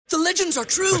The legends are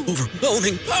true.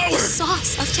 Overwhelming power!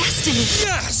 Sauce of destiny.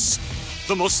 Yes!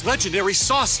 The most legendary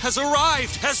sauce has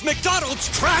arrived as McDonald's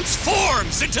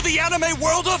transforms into the anime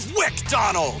world of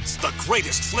WickDonald's. The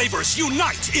greatest flavors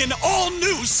unite in all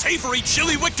new savory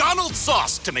chili McDonald's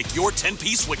sauce to make your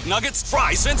 10-piece Wick Nuggets,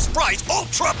 fries, and Sprite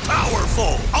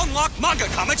ultra-powerful. Unlock manga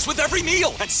comics with every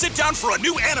meal and sit down for a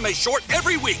new anime short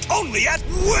every week only at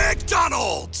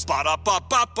WickDonald's.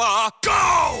 Ba-da-ba-ba-ba,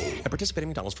 go! At participating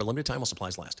McDonald's for a limited time while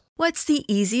supplies last. What's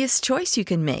the easiest choice you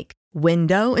can make?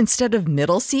 Window instead of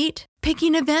middle seat?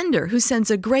 Picking a vendor who sends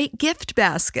a great gift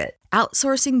basket?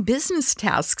 Outsourcing business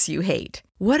tasks you hate?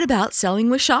 What about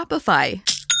selling with Shopify?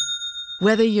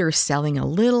 Whether you're selling a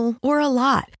little or a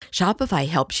lot, Shopify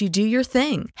helps you do your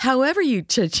thing, however you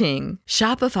cha-ching.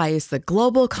 Shopify is the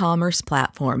global commerce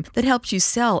platform that helps you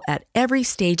sell at every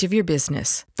stage of your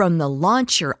business. From the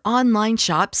launch your online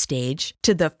shop stage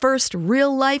to the first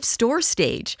real-life store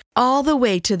stage, all the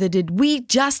way to the did we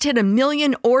just hit a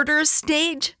million orders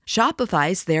stage.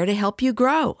 Shopify's there to help you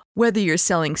grow. Whether you're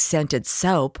selling scented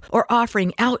soap or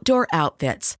offering outdoor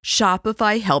outfits,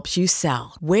 Shopify helps you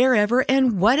sell. Wherever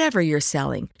and whatever you're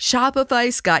selling,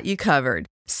 Shopify's got you covered.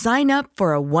 Sign up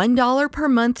for a $1 per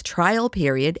month trial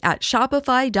period at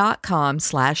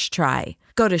shopify.com/try.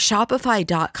 Go to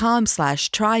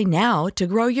shopify.com/try now to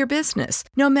grow your business,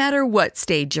 no matter what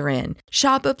stage you're in.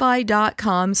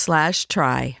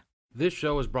 Shopify.com/try. This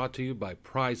show is brought to you by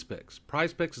Prize Picks.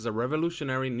 Prize Picks is a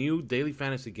revolutionary new daily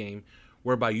fantasy game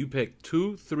whereby you pick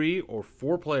 2, 3, or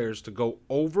 4 players to go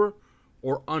over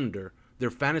or under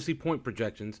their fantasy point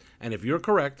projections, and if you're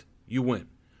correct, you win.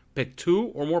 Pick 2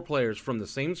 or more players from the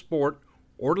same sport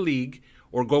or league,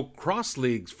 or go cross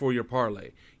leagues for your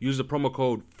parlay. Use the promo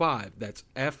code 5, that's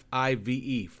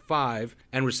FIVE, 5,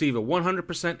 and receive a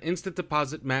 100% instant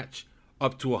deposit match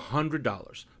up to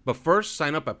 $100. But first,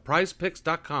 sign up at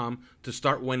prizepicks.com to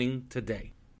start winning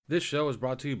today. This show is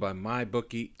brought to you by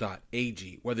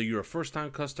MyBookie.ag. Whether you're a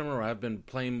first-time customer or have been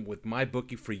playing with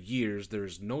MyBookie for years, there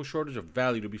is no shortage of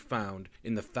value to be found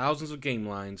in the thousands of game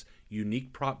lines,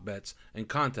 unique prop bets, and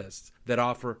contests that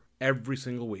offer every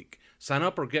single week. Sign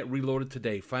up or get reloaded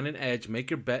today. Find an edge, make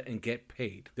your bet, and get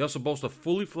paid. They also boast a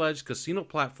fully fledged casino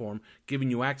platform giving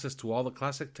you access to all the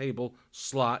classic table,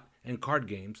 slot, and card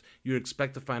games you'd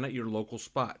expect to find at your local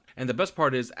spot. And the best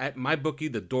part is, at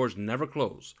MyBookie, the doors never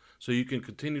close, so you can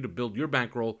continue to build your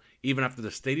bankroll even after the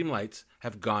stadium lights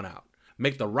have gone out.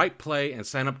 Make the right play and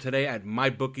sign up today at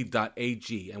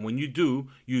mybookie.ag. And when you do,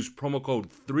 use promo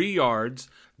code 3YARDS,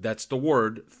 that's the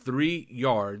word 3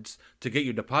 yards, to get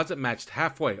your deposit matched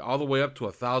halfway, all the way up to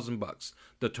 $1,000.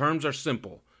 The terms are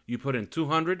simple. You put in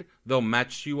 $200, they'll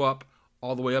match you up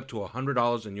all the way up to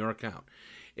 $100 in your account.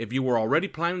 If you were already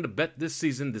planning to bet this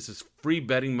season, this is free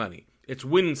betting money. It's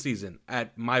winning season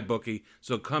at MyBookie,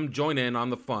 so come join in on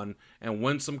the fun and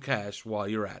win some cash while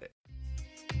you're at it.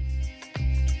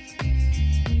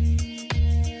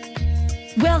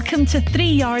 Welcome to 3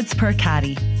 Yards Per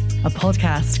Carry, a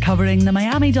podcast covering the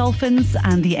Miami Dolphins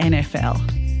and the NFL.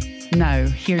 Now,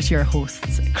 here's your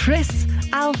hosts, Chris,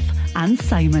 Alf, and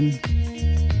Simon.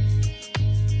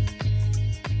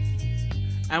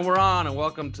 And we're on, and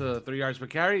welcome to 3 Yards Per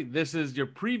Carry. This is your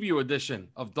preview edition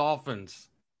of Dolphins,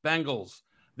 Bengals.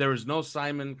 There is no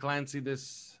Simon Clancy on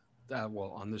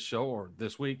this show or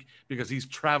this week because he's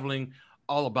traveling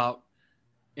all about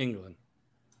England.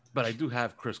 But I do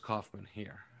have Chris Kaufman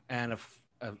here. And of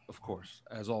course,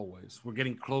 as always, we're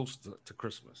getting close to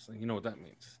Christmas. And you know what that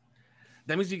means.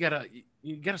 That means you gotta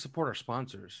support our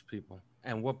sponsors, people.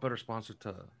 And what better sponsor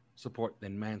to support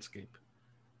than Manscaped?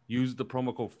 Use the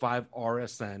promo code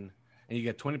 5RSN and you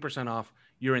get 20% off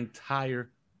your entire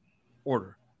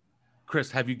order.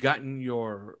 Chris, have you gotten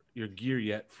your gear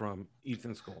yet from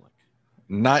Ethan Skolnick?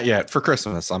 Not yet. For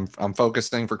Christmas. I'm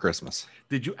focusing for Christmas.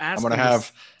 Did you ask? I'm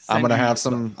gonna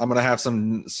have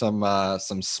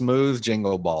some smooth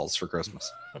jingle balls for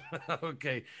Christmas.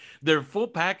 Okay, they're full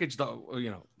package,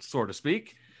 though, so to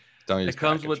speak. Don't use it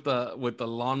comes package. with the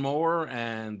lawnmower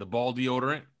and the ball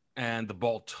deodorant and the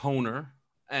ball toner.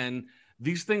 And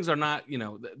these things are not,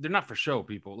 they're not for show,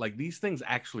 people. Like, these things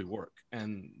actually work,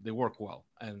 and they work well.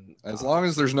 And as long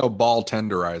as there's no ball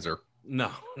tenderizer.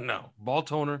 No, ball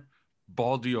toner,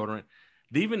 ball deodorant.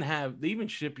 They even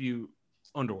ship you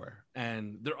underwear,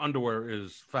 and their underwear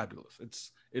is fabulous.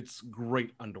 It's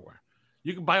great underwear.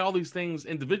 You can buy all these things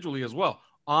individually as well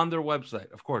on their website.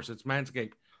 Of course, it's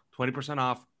Manscaped, 20%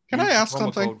 off. Can I ask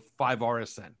something? Code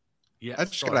 5RSN. Yes. I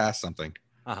just gotta ask something.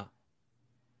 Uh-huh.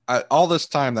 All this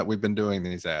time that we've been doing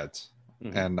these ads,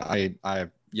 Mm-hmm. and I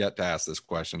have yet to ask this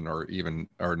question or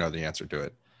know the answer to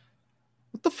it.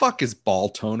 What the fuck is ball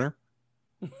toner?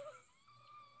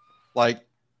 Like,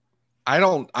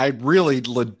 I really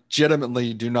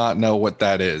legitimately do not know what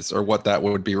that is or what that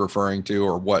would be referring to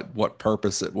or what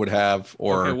purpose it would have.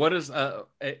 Or Okay, what is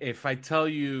if I tell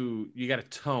you you got a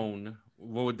tone,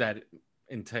 what would that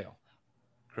entail?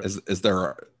 Chris? is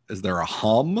there a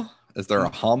hum? Is there a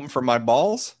hum for my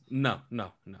balls? No.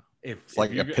 If It's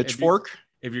like a pitchfork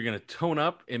if you're gonna tone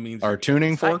up, it means or a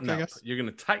tuning fork, tighten I up. guess. You're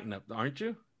gonna tighten up, aren't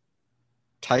you?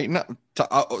 Tighten up.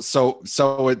 So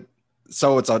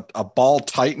it's a ball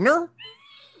tightener.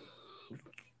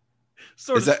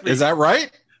 Is that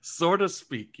right? So to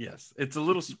speak, yes. It's a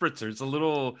little spritzer. It's a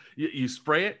little you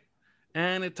spray it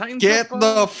and it tightens Get up.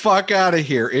 the fuck out of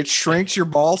here! It shrinks your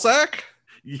ball sack.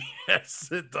 Yes,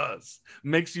 it does.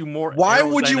 Makes you more. Why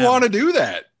would you want to do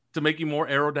that? To make you more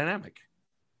aerodynamic.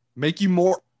 Make you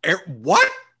more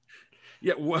what?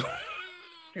 Yeah. What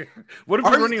if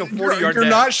you're running a 40-yard dash? You're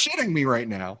not shitting me right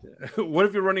now. What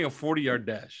if you're running a 40-yard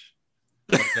dash?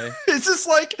 Okay. Is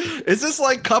this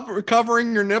like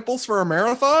covering your nipples for a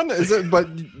marathon? Is it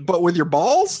but with your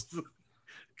balls?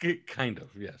 Kind of,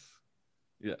 yes.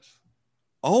 Yes.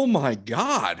 Oh my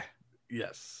God.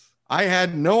 Yes. I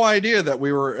had no idea that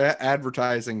we were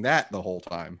advertising that the whole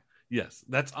time. Yes,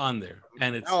 that's on there,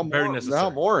 and it's now very necessary. Now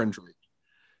more intrigued.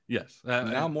 Yes.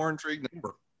 Now more intrigued.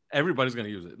 Everybody's going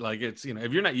to use it. Like it's,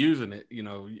 if you're not using it,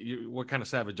 what kind of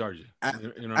savage are you?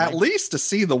 At least to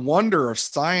see the wonder of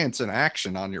science in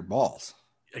action on your balls.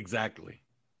 Exactly.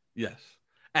 Yes.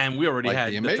 And we already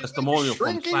had the testimonial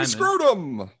from Simon.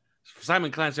 Scrotum.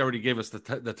 Simon Clancy already gave us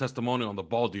the testimonial on the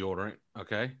ball deodorant.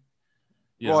 Okay.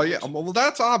 Well,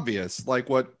 that's obvious. Like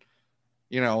what,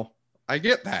 I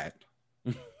get that.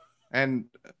 And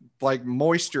like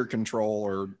moisture control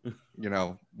or,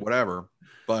 whatever.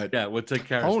 But yeah, we'll take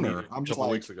care toner, of I'm a just couple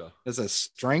like, weeks ago. Does it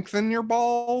strengthen your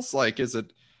balls? Like, is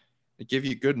it give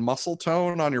you good muscle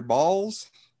tone on your balls?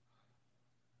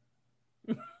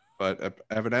 But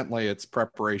evidently it's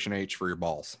preparation H for your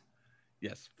balls.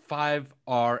 Yes.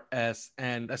 5RS,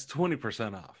 and that's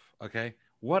 20% off. Okay.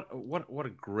 What a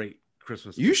great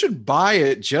Christmas. You should buy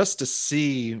it just to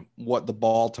see what the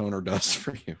ball toner does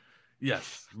for you.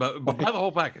 Yes. But buy the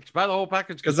whole package. Buy the whole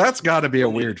package. Because that's got to be a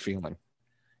weird feeling.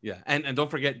 Yeah, and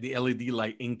don't forget the LED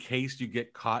light in case you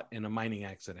get caught in a mining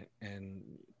accident and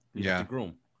you have to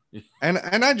groom. and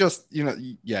I just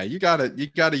you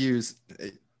gotta use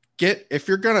if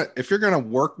you're gonna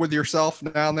work with yourself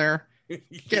down there,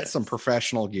 get some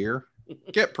professional gear.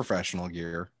 Get professional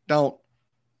gear. Don't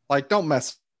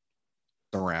mess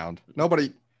around.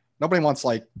 Nobody wants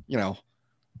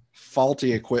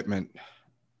faulty equipment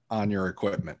on your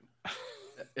equipment.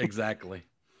 Exactly.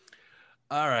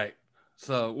 All right.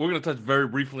 So we're going to touch very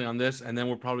briefly on this, and then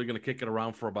we're probably going to kick it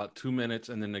around for about 2 minutes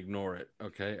and then ignore it,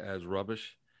 okay, as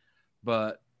rubbish.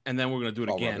 And then we're going to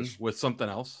do it again with something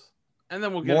else, and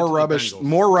then we'll get more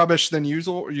rubbish than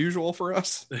usual for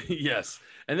us. Yes,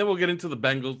 and then we'll get into the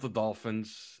Bengals, the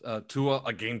Dolphins, to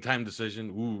a game time decision.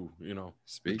 Ooh,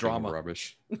 speaking drama. Of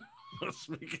rubbish.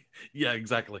 Yeah,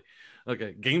 exactly.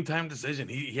 Okay, game time decision.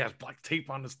 He has black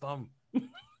tape on his thumb.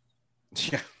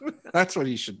 Yeah, that's what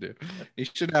he should do. He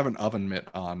should have an oven mitt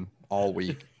on all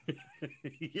week.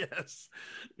 Yes,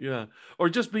 yeah, or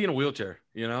just be in a wheelchair.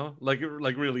 Like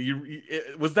really,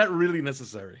 was that really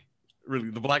necessary? Really,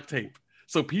 the black tape,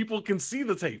 so people can see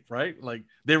the tape, right? Like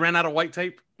they ran out of white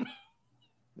tape.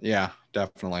 Yeah,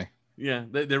 definitely. Yeah,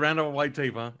 they ran out of white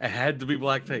tape, huh? It had to be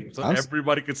black tape, so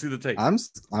everybody could see the tape.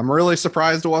 I'm really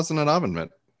surprised it wasn't an oven mitt.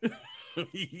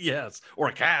 Yes, or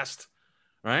a cast,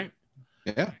 right?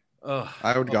 Yeah.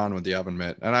 I would have gone with the oven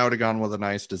mitt, and I would have gone with a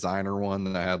nice designer one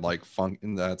that had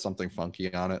that had something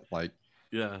funky on it. Like,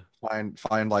 yeah,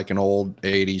 find like an old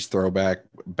 80s throwback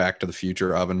Back to the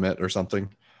Future oven mitt or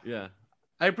something. Yeah,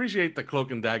 I appreciate the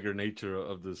cloak and dagger nature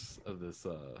of this.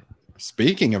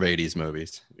 Speaking of 80s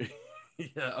movies,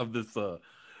 yeah, of this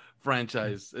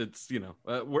franchise, it's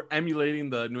we're emulating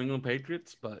the New England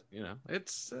Patriots, but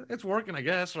it's working, I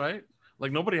guess, right?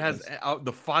 Like nobody has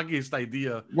the foggiest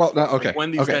idea. Well, no, okay.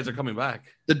 When these guys are coming back.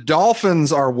 The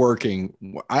Dolphins are working.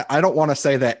 I don't want to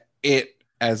say that it,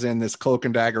 as in this cloak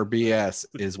and dagger BS,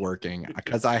 is working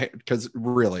because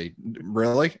really,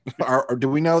 do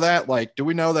we know that? Like, do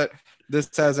we know that this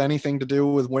has anything to do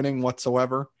with winning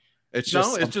whatsoever? It's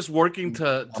just working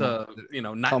to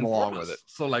not come along with it.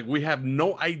 So like we have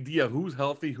no idea who's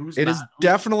healthy, who's not. It is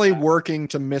definitely working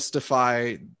to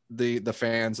mystify the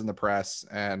fans and the press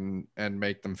and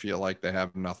make them feel like they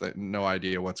have no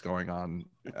idea what's going on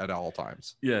at all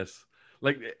times. Yes.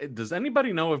 Like, does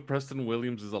anybody know if Preston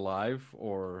Williams is alive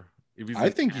or if he's? I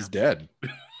think he's dead.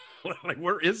 Like,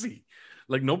 where is he?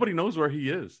 Like, nobody knows where he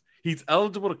is. He's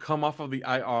eligible to come off of the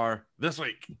IR this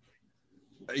week.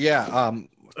 Yeah.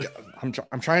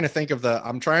 I'm trying to think of the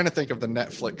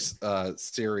Netflix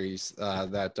series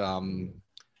that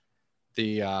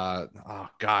oh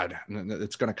God,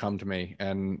 it's gonna come to me,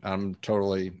 and I'm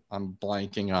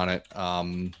blanking on it.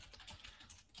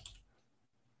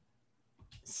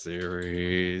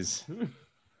 Series.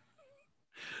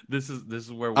 This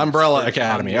is where Umbrella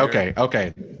Academy.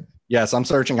 Okay. Yes, I'm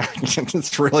searching.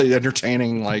 It's really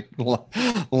entertaining, like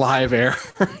live air.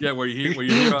 Yeah, where you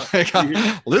hear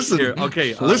listen. Here,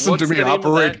 okay, listen to me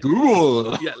operate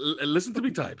Google. Yeah, listen to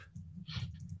me type.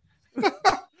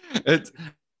 It's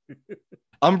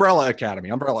Umbrella Academy.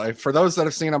 Umbrella. For those that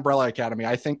have seen Umbrella Academy,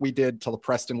 I think we did to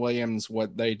Preston Williams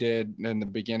what they did in the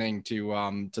beginning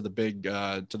to the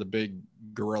big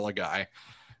gorilla guy,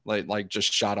 like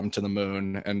just shot him to the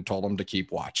moon and told him to keep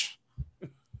watch.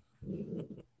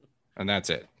 And that's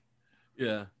it.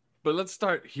 Yeah. But let's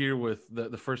start here with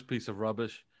the first piece of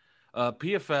rubbish.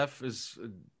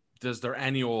 PFF does their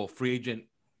annual free agent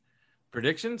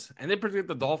predictions, and they predict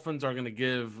the Dolphins are going to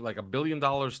give like $1 billion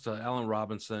to Allen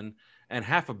Robinson and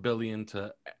 $500 million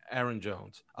to Aaron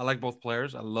Jones. I like both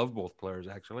players. I love both players,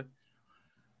 actually.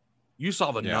 You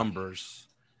saw the numbers.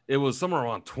 It was somewhere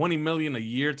around $20 million a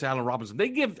year to Allen Robinson. They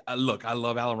give look, I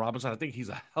love Allen Robinson. I think he's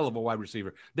a hell of a wide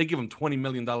receiver. They give him $20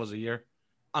 million a year.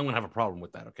 I'm going to have a problem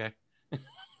with that, okay?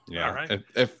 Yeah. All right.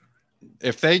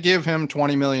 If they give him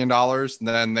 $20 million,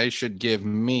 then they should give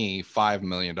me $5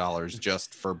 million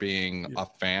just for being a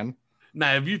fan.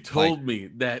 Now, if you told me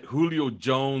that Julio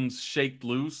Jones shaked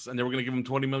loose and they were going to give him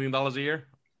 $20 million a year,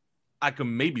 I could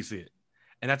maybe see it.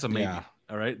 And that's a maybe. Yeah.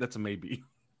 All right. That's a maybe.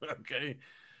 Okay.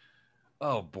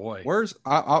 Oh boy.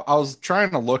 I was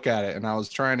trying to look at it, and I was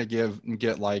trying to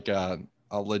get like a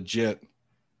legit,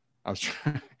 I was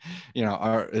trying,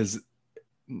 is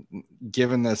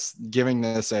giving this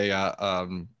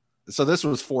a so this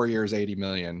was 4 years, 80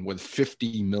 million with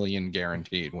 50 million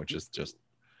guaranteed, which is just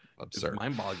absurd. It's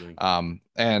mind-boggling.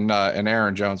 And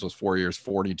Aaron Jones was 4 years,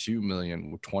 42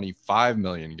 million with 25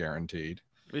 million guaranteed,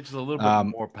 which is a little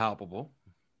bit more palpable.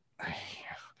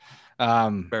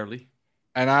 Barely.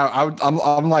 And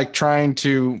I'm like trying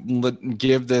to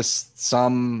give this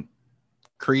some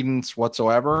credence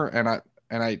whatsoever, and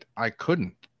I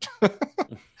couldn't.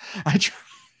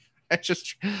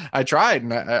 I tried,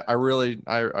 and I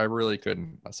really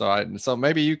couldn't. So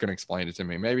maybe you can explain it to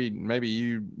me. Maybe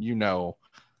you know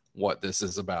what this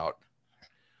is about.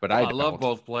 But I love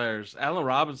both players. Allen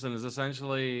Robinson is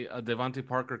essentially a Devontae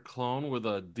Parker clone with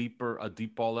a deep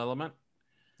ball element.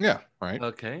 Yeah, right.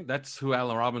 Okay, that's who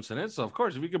Allen Robinson is. So of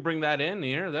course, if you could bring that in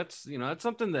here, that's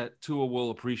something that Tua will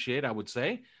appreciate, I would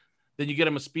say. Then you get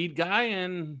him a speed guy,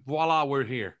 and voila, we're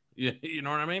here. You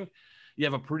know what I mean? You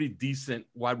have a pretty decent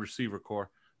wide receiver core,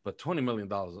 but $20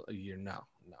 million a year, no,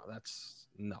 that's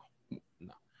no.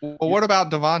 Well, what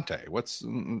about Devontae?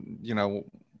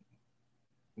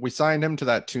 We signed him to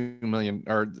that $2 million,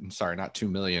 or sorry, not $2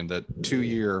 million, the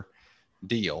 2-year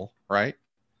deal, right?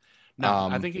 No,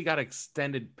 I think he got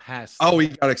extended past. Oh, he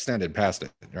got extended past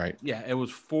it, right? Yeah, it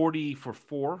was 40 for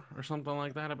 4 or something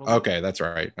like that. Okay, that's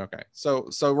right. Okay,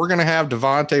 so we're gonna have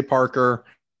Devontae Parker.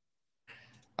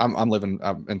 I'm living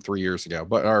in 3 years ago,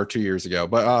 or 2 years ago,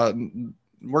 but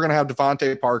we're gonna have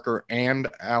Devontae Parker and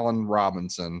Allen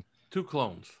Robinson, 2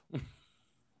 clones,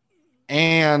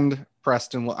 and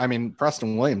Preston. I mean,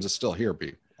 Preston Williams is still here,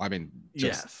 Pete. I mean,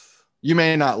 yes, you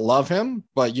may not love him,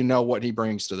 but you know what he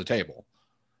brings to the table.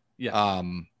 Yeah.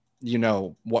 You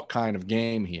know what kind of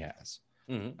game he has.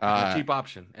 Mm-hmm. A cheap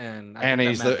option, and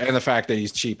the fact that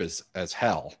he's cheap as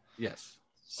hell. Yes.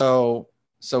 So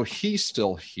he's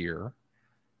still here,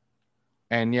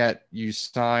 and yet you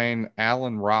sign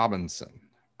Allen Robinson.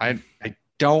 I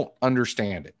don't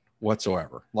understand it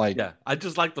whatsoever. Like, yeah, I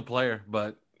just like the player,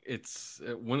 but it's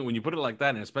when you put it like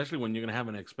that, and especially when you're gonna have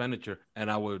an expenditure, and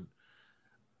I would.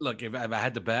 Look, if I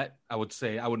had to bet, I would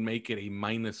say I would make it a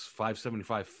minus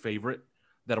 575 favorite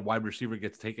that a wide receiver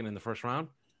gets taken in the first round.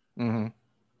 Mm-hmm.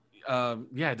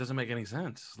 Yeah, it doesn't make any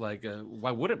sense. Like,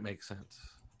 why would it make sense?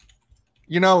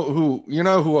 You know who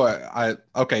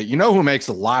makes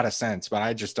a lot of sense, but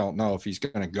I just don't know if he's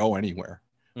going to go anywhere.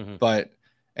 Mm-hmm. But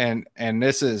and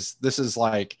this is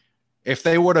like, if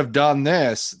they would have done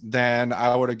this, then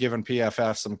I would have given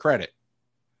PFF some credit,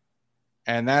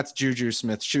 and that's Juju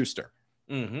Smith-Schuster.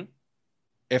 Mm-hmm.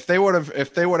 If they would have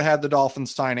had the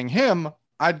Dolphins signing him,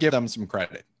 I'd give them some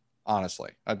credit.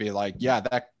 Honestly, I'd be like, yeah,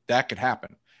 that could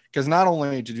happen, because not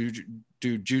only do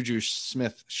Juju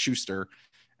Smith-Schuster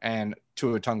and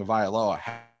Tua Tagovailoa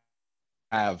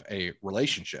have a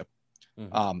relationship,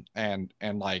 mm-hmm.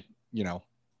 and like,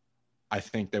 I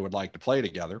think they would like to play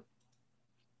together.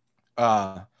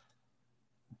 But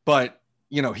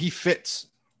he fits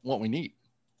what we need.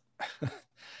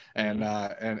 And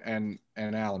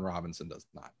Allen Robinson does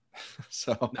not.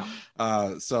 So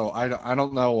I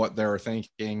don't know what they're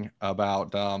thinking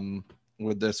about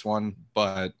with this one,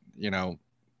 but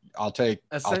I'll take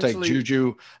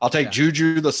Juju. I'll take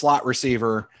Juju, the slot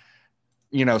receiver,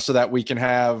 so that we can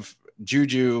have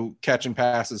Juju catching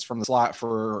passes from the slot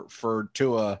for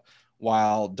Tua,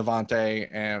 while Devontae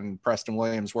and Preston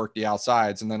Williams work the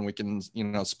outsides, and then we can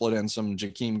split in some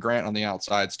Jakeem Grant on the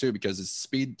outsides too, because it's a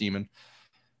speed demon.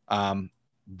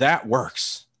 That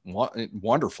works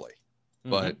wonderfully.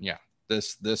 But yeah,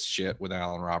 this shit with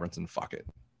Allen Robinson, fuck it.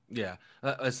 Yeah,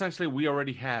 essentially, we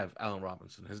already have Allen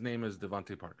Robinson. His name is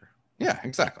Devontae Parker. Yeah,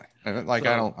 exactly. Like,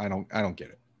 so, I don't get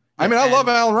it. I mean, I love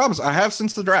Allen Robinson. I have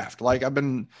since the draft. Like, I've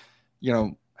been,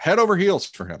 head over heels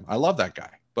for him. I love that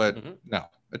guy. But no,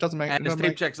 it doesn't make. And his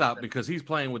tape checks out because he's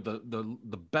playing with the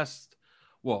best.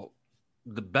 Well,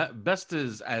 the best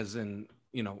is as in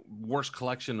worst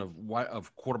collection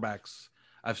of quarterbacks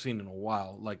I've seen in a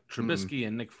while. Like Trubisky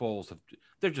and Nick Foles,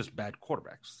 they're just bad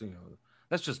quarterbacks.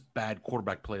 That's just bad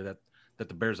quarterback play that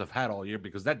the Bears have had all year,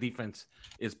 because that defense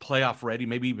is playoff ready,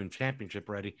 maybe even championship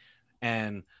ready,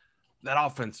 and that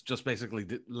offense just basically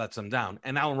lets them down.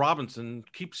 And Allen Robinson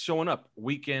keeps showing up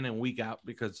week in and week out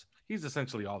because he's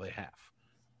essentially all they have.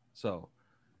 So,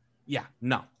 yeah,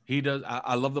 no, he does.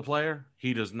 I love the player.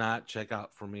 He does not check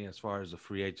out for me as far as a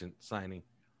free agent signing.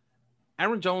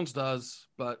 Aaron Jones does,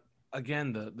 but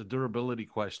again, the durability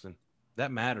question,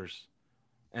 that matters.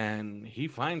 And he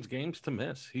finds games to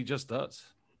miss. He just does.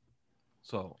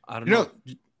 So I don't know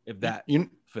if that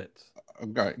fits.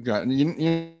 Okay,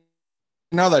 you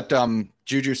know that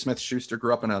Juju Smith-Schuster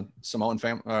grew up in a Samoan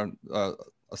family.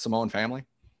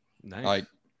 Nice. Like,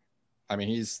 I mean,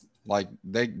 he's like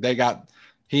they got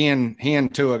he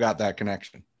and Tua got that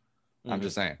connection. I'm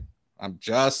just saying. I'm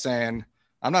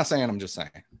not saying. I'm just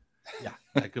saying. Yeah,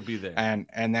 that could be there.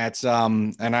 and that's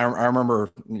and I remember,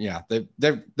 yeah,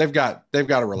 they've got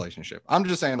a relationship. I'm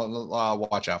just saying,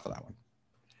 watch out for that one.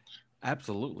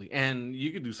 Absolutely. And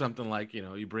you could do something like,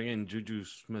 you bring in Juju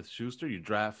Smith-Schuster, you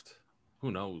draft,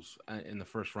 who knows, in the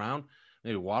first round,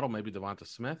 maybe Waddle, maybe Devonta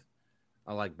Smith.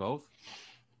 I like both.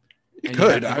 You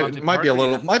could. It might be a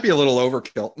little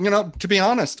overkill. To be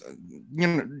honest,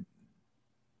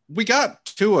 we got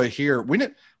Tua here. We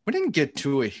didn't get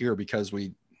Tua here because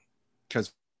we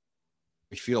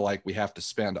feel like we have to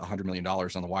spend $100 million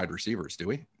on the wide receivers. Do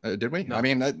we? Did we? No. I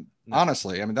mean,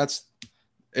 honestly, I mean,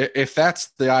 if that's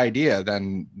the idea,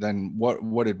 then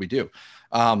what did we do?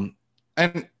 And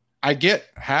I get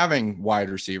having wide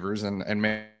receivers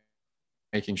and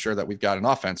making sure that we've got an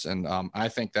offense. And I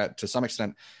think that to some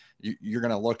extent, you're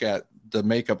going to look at the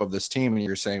makeup of this team and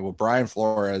you're saying, well, Brian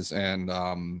Flores and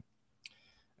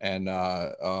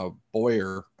Josh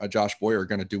Boyer are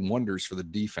going to do wonders for the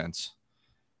defense.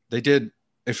 They did.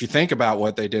 If you think about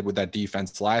what they did with that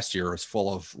defense last year, it was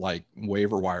full of like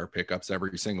waiver wire pickups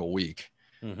every single week.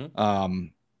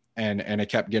 And it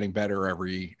kept getting better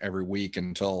every week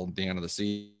until the end of the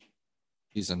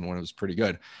season when it was pretty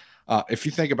good. If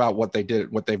you think about what they've done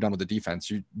with the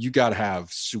defense, you got to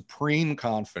have supreme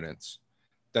confidence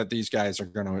that these guys are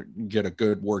going to get a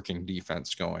good working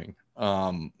defense going.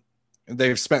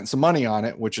 They've spent some money on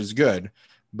it, which is good,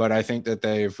 but I think that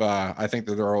I think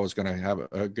that they're always going to have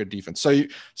a good defense. So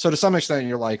to some extent,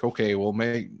 you're like, okay, well,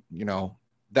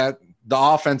 that the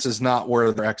offense is not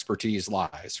where their expertise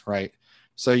lies, right?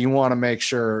 So you want to make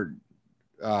sure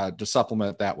to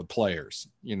supplement that with players,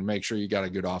 make sure you got a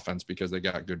good offense because they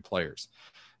got good players.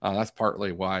 That's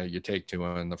partly why you take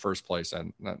Tua in the first place at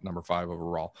number 5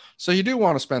 overall. So you do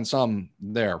want to spend some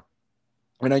there.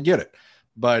 I mean, I get it,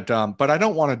 but I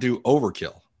don't want to do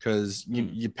overkill because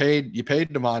you paid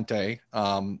Devontae,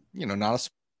 not a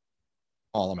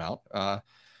small amount,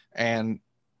 and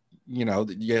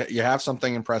you have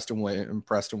something in Preston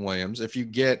Williams. If you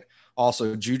get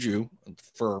also Juju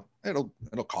for it'll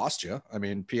cost you. I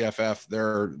mean, PFF,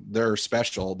 they're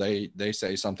special. They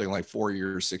say something like 4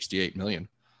 years, $68 million,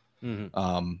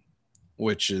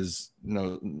 which is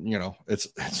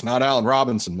it's not Allen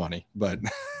Robinson money, but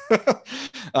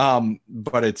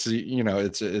but it's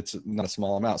it's not a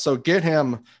small amount. So get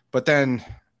him, but then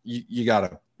you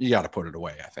gotta put it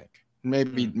away. I think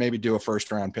maybe do a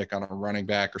first round pick on a running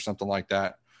back or something like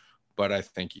that. But I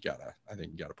think you gotta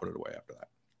put it away after that.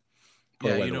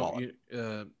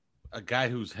 A guy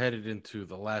who's headed into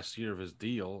the last year of his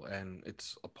deal, and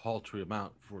it's a paltry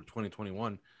amount for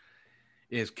 2021,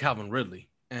 is Calvin Ridley.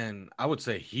 And I would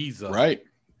say he's a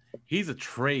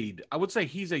trade. I would say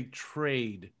he's a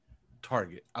trade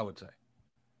target, I would say.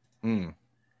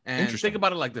 And think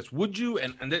about it like this: would you?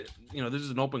 This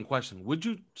is an open question. Would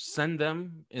you send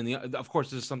them in the? Of course,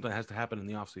 this is something that has to happen in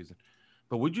the offseason.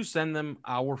 But would you send them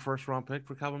our first round pick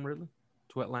for Calvin Ridley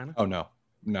to Atlanta? Oh no,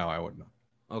 I wouldn't.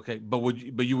 Okay, but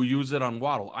you would use it on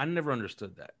Waddle? I never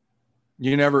understood that.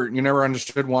 You never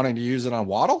understood wanting to use it on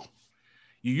Waddle?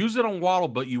 You use it on Waddle,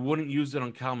 but you wouldn't use it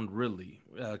on Calvin Ridley.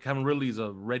 Calvin Ridley is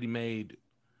a ready-made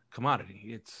commodity.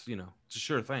 It's it's a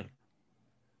sure thing.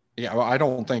 Yeah, well, I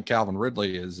don't think Calvin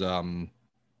Ridley is. Do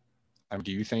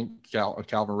you think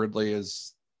Calvin Ridley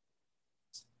is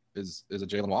a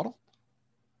Jalen Waddle?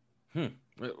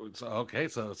 Okay,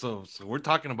 so we're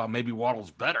talking about maybe Waddle's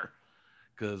better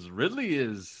because Ridley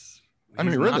is.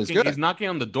 Ridley's good. He's knocking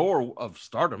on the door of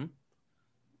stardom.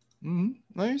 Mm-hmm.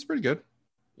 No, he's pretty good.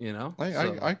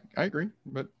 I agree,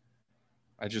 but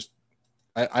I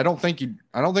don't think you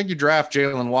draft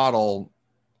Jalen Waddle.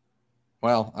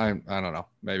 Well, I don't know.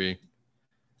 Maybe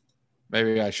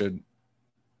I should.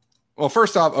 Well,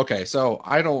 first off, okay, so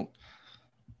I don't.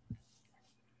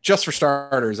 Just for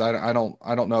starters, I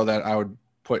don't know that I would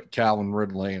put Calvin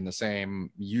Ridley in the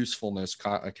same usefulness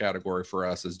category for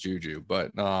us as Juju,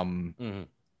 but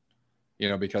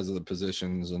because of the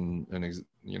positions and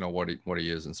what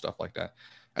he is and stuff like that.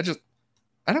 I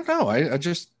don't know.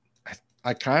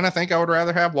 I kind of think I would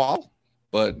rather have Waddle,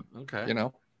 but okay,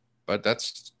 but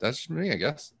that's me, I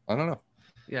guess. I don't know.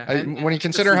 Yeah. When you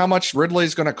consider how much Ridley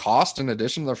is going to cost in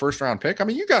addition to the first round pick,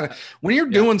 you got to, when you're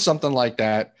doing something like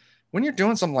that, you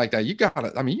got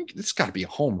to, it's got to be a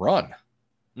home run,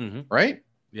 right?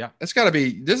 Yeah. This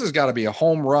has got to be a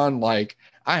home run. Like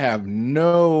I have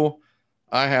no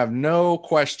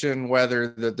question whether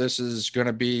that this is going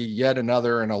to be yet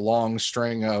another in a long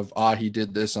string of, he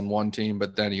did this on one team,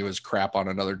 but then he was crap on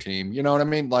another team. You know what I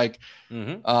mean? Like,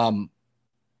 you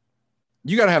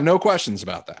got to have no questions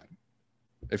about that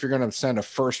if you're going to send a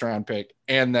first round pick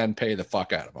and then pay the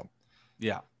fuck out of them.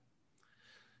 Yeah.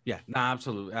 Yeah, no,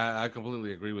 absolutely. I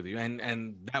completely agree with you.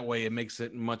 And that way it makes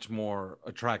it much more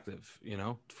attractive,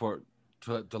 to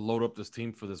load up this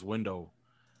team for this window,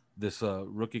 this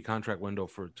rookie contract window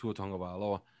for Tua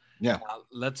Tagovailoa. Yeah.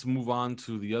 Let's move on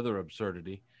to the other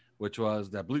absurdity, which was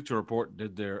that Bleacher Report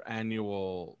did their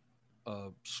annual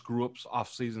screw-ups,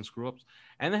 off-season screw-ups,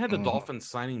 and they had the Dolphins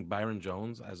signing Byron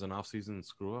Jones as an off-season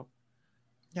screw-up.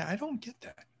 Yeah, I don't get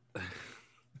that.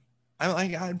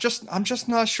 I'm just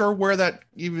not sure where that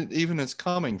even is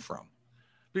coming from.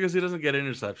 Because he doesn't get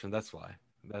interception. That's why.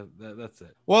 That's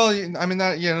it. Well, you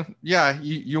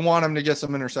want him to get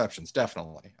some interceptions,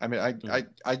 definitely.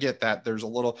 I get that.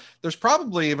 There's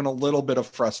probably even a little bit of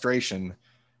frustration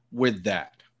with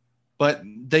that, but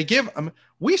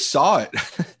we saw it.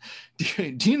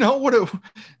 Do you know what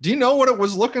it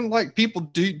was looking like? People,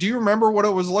 do you remember what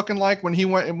it was looking like when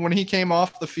he came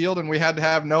off the field and we had to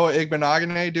have Noah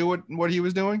Igbenogany do what he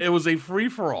was doing? It was a free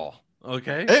for all.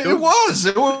 Okay. It was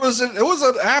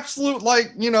an absolute,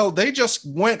 they just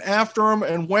went after him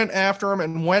and went after him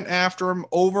and went after him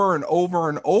over and over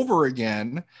and over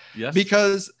again. Yes.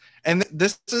 Because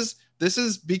this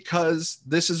is because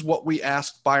this is what we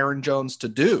asked Byron Jones to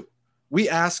do. We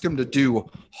ask him to do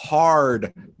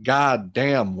hard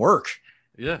goddamn work.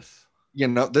 Yes.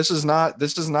 This is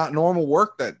not normal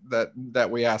work that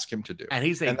we ask him to do. And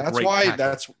that's why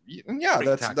tackle.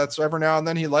 That's every now and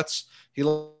then he lets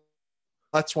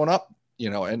one up,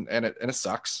 and it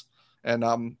sucks.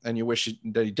 And you wish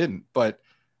that he didn't, but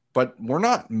we're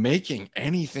not making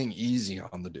anything easy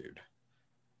on the dude.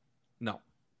 No.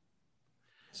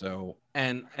 So,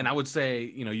 and I would say,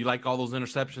 you like all those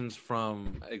interceptions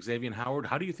from Xavier Howard.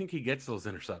 How do you think he gets those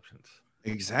interceptions?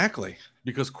 Exactly.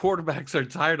 Because quarterbacks are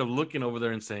tired of looking over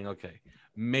there and saying, okay,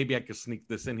 maybe I could sneak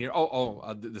this in here.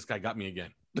 This guy got me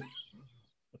again.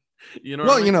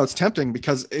 It's tempting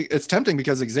because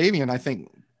Xavier, I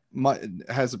think,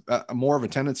 has more of a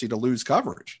tendency to lose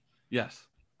coverage. Yes.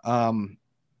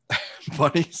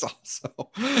 But he's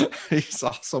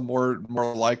also more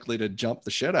likely to jump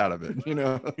the shit out of it,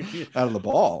 out of the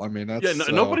ball.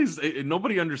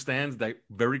 Nobody understands that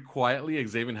very quietly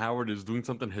Xavier Howard is doing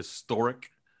something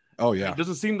historic. Oh yeah. It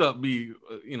doesn't seem to be,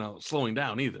 slowing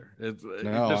down either.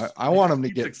 I want him to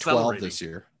get 12 this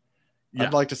year. Yeah.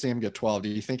 I'd like to see him get 12. Do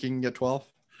you think he can get 12?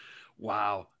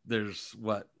 Wow. There's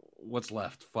what's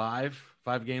left? Five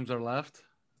games are left.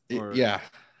 Yeah.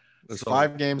 There's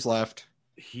 5 games left.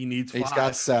 He needs 5. He's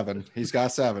got 7. He's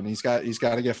got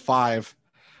to get 5.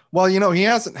 Well,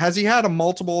 has he had a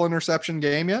multiple interception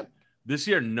game yet? This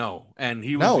year, no. And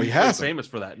he hasn't. Famous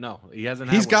for that. No, he hasn't.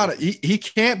 He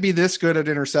can't be this good at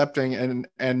intercepting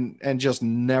and just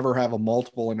never have a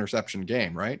multiple interception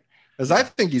game, right? Because I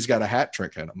think he's got a hat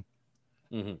trick in him.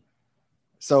 Mm-hmm.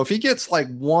 So if he gets like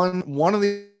one of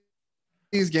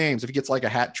these games, if he gets like a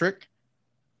hat trick,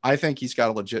 I think he's got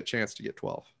a legit chance to get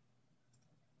 12.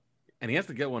 And he has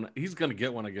to get one. He's going to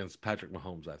get one against Patrick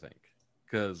Mahomes, I think,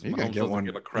 because He's Mahomes gonna get doesn't one.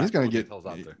 give a crap. He's gonna what he get. tells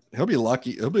out there. He'll be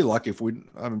lucky. He'll be lucky if we.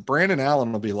 I mean, Brandon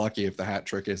Allen will be lucky if the hat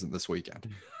trick isn't this weekend.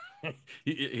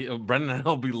 Brendan Allen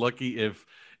will be lucky if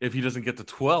he doesn't get to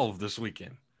 12 this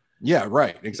weekend. Yeah,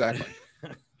 right. Exactly.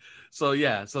 So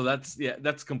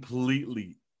that's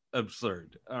completely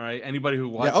absurd. All right, anybody who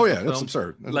watches, that's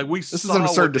absurd. Like this is an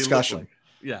absurd discussion. Like.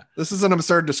 Yeah, this is an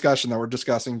absurd discussion that we're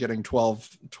discussing getting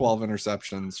 12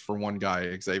 interceptions for one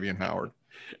guy, Xavier Howard,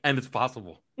 and it's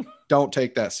possible. Don't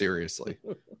take that seriously,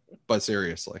 but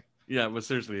seriously. Yeah, but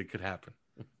seriously, it could happen.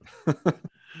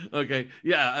 Okay,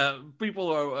 yeah.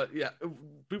 People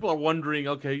are wondering.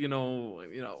 Okay,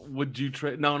 would you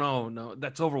trade? No,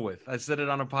 that's over with. I said it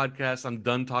on a podcast. I'm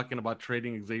done talking about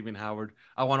trading Xavier Howard.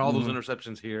 I want all those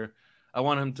interceptions here. I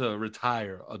want him to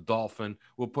retire a Dolphin.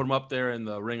 We'll put him up there in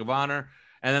the Ring of Honor,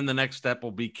 and then the next step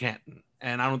will be Canton.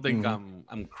 And I don't think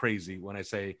I'm crazy when I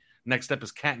say next step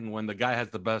is Canton when the guy has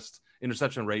the best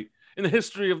interception rate in the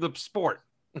history of the sport.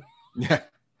 Yeah.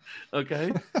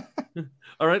 Okay.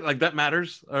 All right. Like that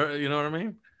matters. Or, you know what I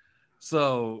mean?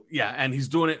 So yeah. And he's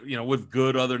doing it, with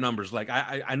good other numbers. Like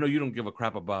I know you don't give a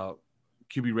crap about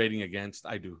QB rating against.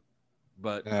 I do,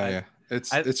 but it's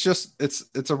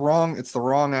the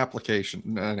wrong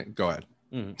application. Go ahead.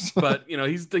 But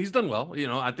he's done well.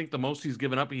 I think the most he's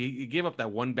given up, he gave up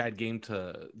that one bad game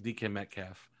to DK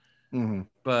Metcalf.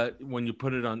 But when you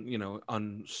put it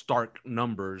on stark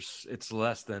numbers, it's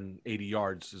less than 80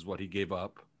 yards is what he gave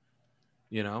up.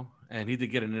 And he did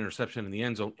get an interception in the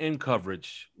end zone in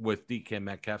coverage with DK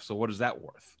Metcalf. So what is that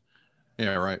worth?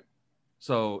 Yeah, right.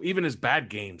 So even his bad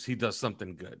games, he does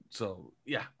something good. So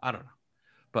yeah, I don't know.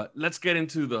 But let's get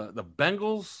into the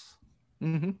Bengals.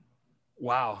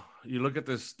 Wow, you look at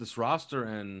this roster,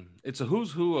 and it's a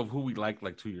who's who of who we liked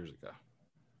like 2 years ago.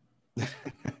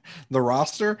 The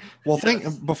roster? Well,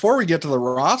 before we get to the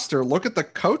roster, look at the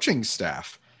coaching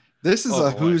staff. This is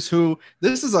who's who.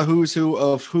 This is a who's who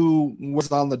of who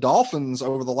was on the Dolphins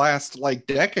over the last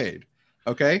decade.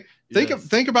 Okay,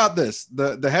 think about this.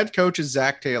 The head coach is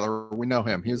Zach Taylor. We know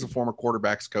him. He was a former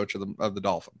quarterbacks coach of the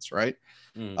Dolphins, right?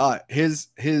 His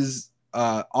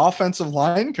offensive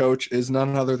line coach is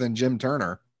none other than Jim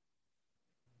Turner,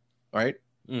 right?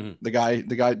 The guy.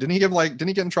 Didn't he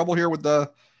get in trouble here with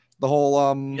the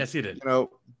whole yes, he did.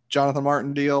 Jonathan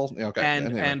Martin deal. Okay,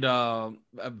 and a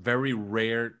very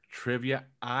rare trivia.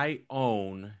 I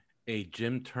own a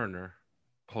Jim Turner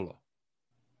polo,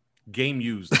 game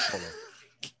used polo.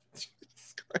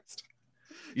 Jesus Christ.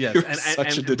 Yes, You're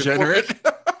such a degenerate.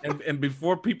 And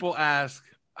before people ask,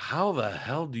 how the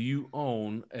hell do you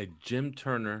own a Jim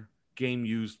Turner game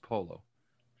used polo?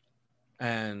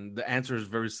 And the answer is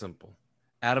very simple.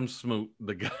 Adam Smoot,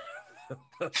 the guy.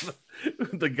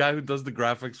 The guy who does the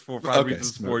graphics for Five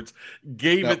Reasons Sports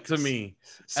gave it to me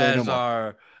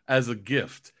as a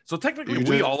gift. So technically,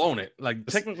 we all own it. Like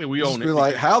technically, we own it.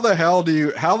 Like, how the hell do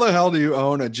you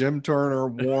own a Jim Turner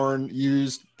worn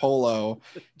used polo?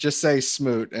 Just say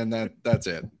Smoot, and that's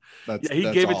it. He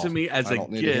gave it to me as a gift.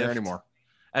 Need to hear anymore.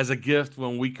 As a gift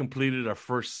when we completed our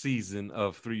first season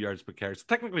of 3 yards per carry. So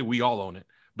technically, we all own it,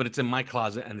 but it's in my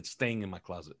closet and it's staying in my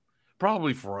closet.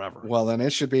 Probably forever. Well, then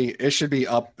it should be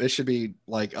up. It should be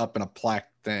like up in a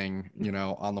plaque thing,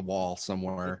 on the wall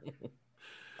somewhere.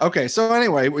 Okay. So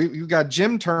anyway, you got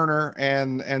Jim Turner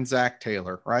and Zach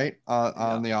Taylor, right?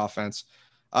 On the offense.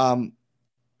 Al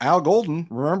Golden,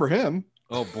 remember him?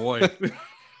 Oh boy.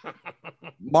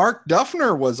 Mark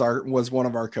Duffner was one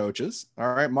of our coaches.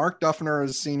 All right. Mark Duffner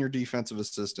is senior defensive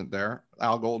assistant there.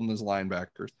 Al Golden is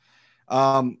linebackers.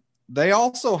 They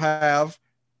also have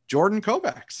Jordan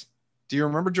Kovacs. Do you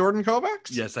remember Jordan Kovacs?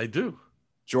 Yes, I do.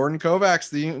 Jordan Kovacs,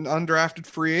 the undrafted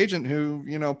free agent who,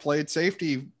 played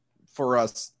safety for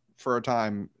us for a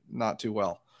time, not too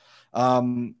well.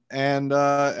 And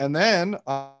then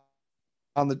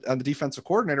on the defensive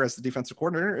coordinator,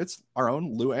 it's our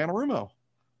own Lou Anarumo.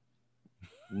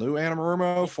 Lou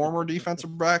Anarumo, former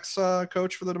defensive backs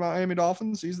coach for the Miami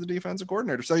Dolphins. He's the defensive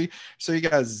coordinator. So you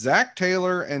got Zach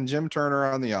Taylor and Jim Turner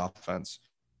on the offense.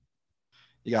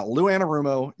 You got Lou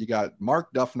Anarumo, you got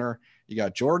Mark Duffner, you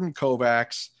got Jordan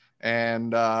Kovacs,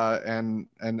 and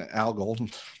Al Golden.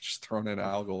 Just throwing in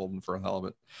Al Golden for a hell of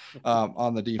it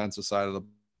on the defensive side of the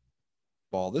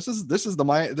ball. This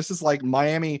is like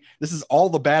Miami. This is all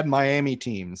the bad Miami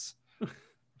teams,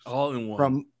 all in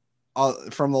one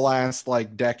from the last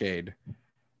decade,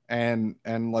 and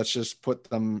let's just put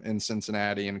them in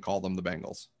Cincinnati and call them the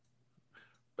Bengals.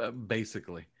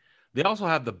 Basically. They also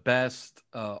have the best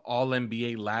All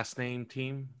NBA last name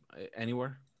team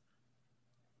anywhere.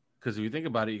 Because if you think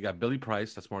about it, you got Billy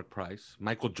Price, that's Mark Price,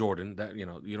 Michael Jordan. That you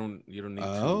don't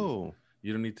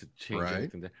need to change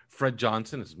anything there. Fred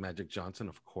Johnson is Magic Johnson,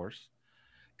 of course.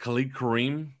 Khalid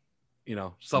Kareem,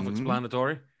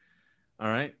 self-explanatory. All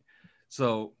right.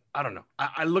 So I don't know.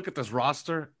 I look at this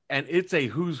roster, and it's a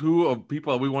who's who of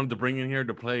people we wanted to bring in here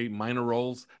to play minor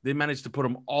roles. They managed to put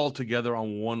them all together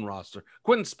on one roster.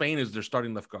 Quentin Spain is their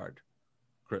starting left guard.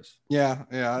 Chris. Yeah.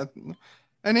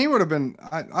 And he would have been.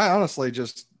 I honestly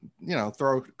just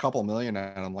throw a couple million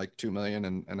at him, like $2 million,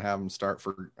 and have him start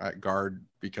at guard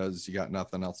because you got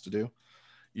nothing else to do.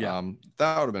 Yeah,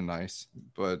 that would have been nice.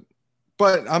 But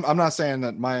I'm not saying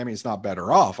that Miami's not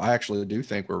better off. I actually do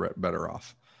think we're better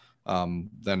off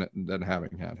than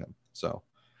having had him. So,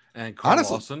 and Carl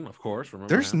Lawson, of course.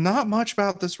 Remember, there's not much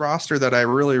about this roster that I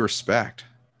really respect,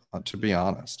 to be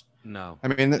honest. No, I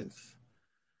mean,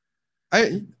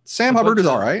 Sam Hubbard is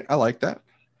all right. I like that.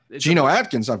 Geno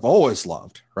Atkins, I've always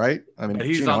loved. Right? I mean,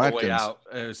 he's Geno on the Atkins, way out.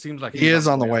 It seems like he is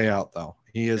on the way out, though.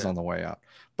 He is on the way out.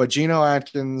 But Geno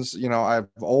Atkins, I've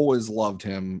always loved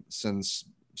him since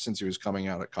he was coming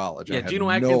out of college. Yeah, Geno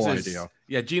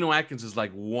Atkins is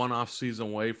like one off season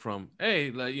away from,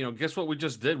 hey, guess what we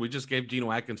just did? We just gave Geno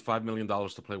Atkins $5 million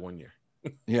to play 1 year.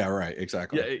 Yeah, right.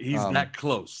 Exactly. Yeah, he's that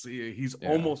close. He's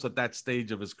almost at that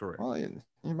stage of his career. Well,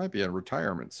 he might be at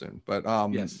retirement soon, but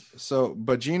yes. So,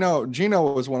 but Geno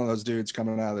was one of those dudes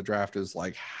coming out of the draft is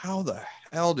like, how the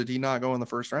hell did he not go in the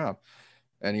first round?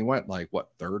 And he went like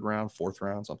third round, fourth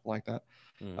round, something like that.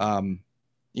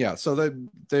 Yeah. So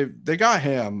they got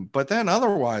him, but then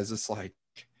otherwise it's like,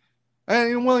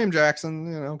 and William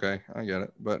Jackson, okay, I get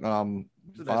it, but Von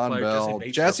Bell,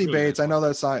 Jesse Bates. I know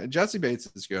that Jesse Bates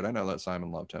is good. I know that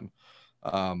Simon loved him.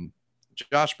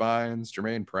 Josh Bynes,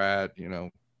 Jermaine Pratt,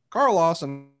 Carl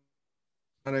Lawson.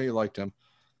 I know you liked him.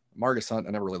 Marcus Hunt,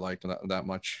 I never really liked him that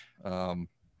much.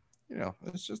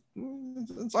 It's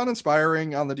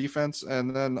uninspiring on the defense,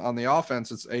 and then on the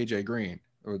offense, it's AJ Green.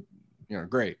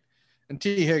 Great. And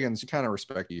T. Higgins, you kind of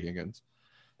respect T. Higgins,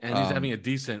 and he's having a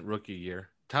decent rookie year.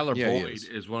 Tyler Boyd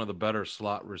is one of the better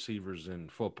slot receivers in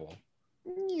football.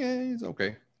 Yeah, he's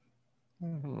okay. I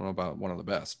don't know about one of the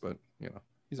best, but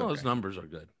he's okay. His numbers are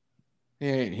good. He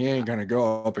ain't gonna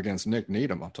go up against Nick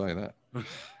Needham, I'll tell you that.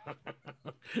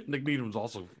 Nick Needham's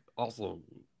also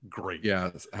great.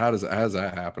 Yeah, how's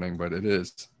that happening? But it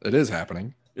is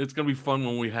happening. It's gonna be fun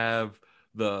when we have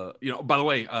the by the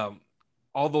way,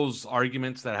 all those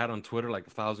arguments that I had on Twitter like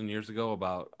 1,000 years ago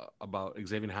about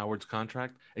Xavier Howard's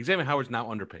contract. Xavier Howard's now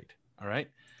underpaid. All right.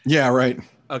 Yeah. Right.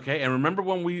 Okay. And remember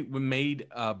when we made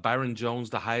Byron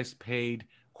Jones the highest paid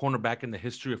cornerback in the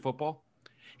history of football?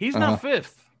 He's now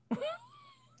fifth.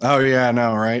 Oh yeah, I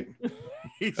know, right?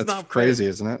 That's not crazy,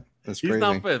 fifth. Isn't it? That's crazy. He's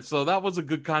not fifth. So that was a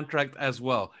good contract as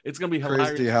well. It's gonna be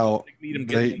hilarious. Crazy how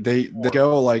they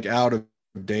go like out of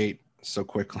date so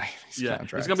quickly.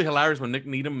 Contracts. It's gonna be hilarious when Nick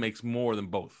Needham makes more than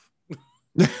both.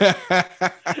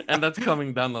 And that's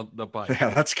coming down the pipe. Yeah,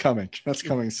 that's coming. That's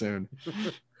coming soon.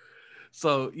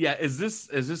 So yeah, is this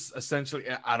essentially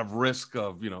out of risk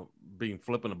of being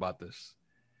flippant about this?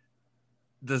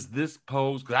 Does this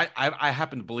pose? Because I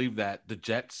happen to believe that the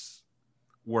Jets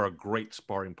were a great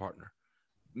sparring partner,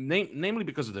 namely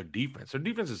because of their defense. Their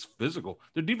defense is physical.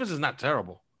 Their defense is not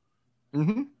terrible.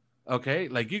 Mm-hmm. Okay,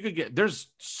 like there's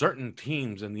certain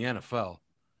teams in the NFL.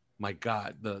 My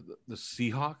God, the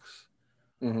Seahawks.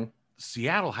 Mm-hmm.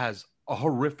 Seattle has a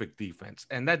horrific defense,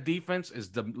 and that defense is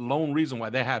the lone reason why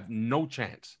they have no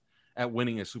chance at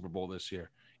winning a Super Bowl this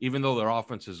year, even though their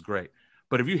offense is great.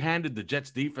 But if you handed the Jets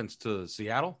defense to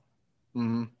Seattle,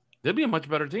 they'd be a much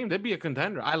better team. They'd be a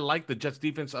contender. I like the Jets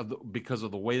defense because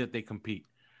of the way that they compete.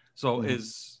 So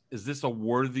is this a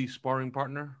worthy sparring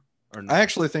partner? Or no? I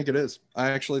actually think it is.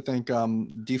 I actually think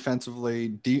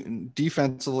defensively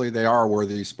they are a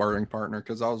worthy sparring partner,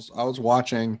 because I was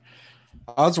watching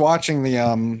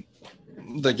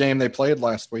the game they played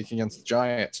last week against the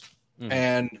Giants,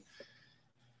 and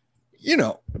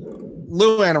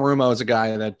Lou Anarumo is a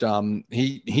guy that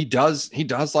he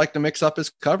does like to mix up his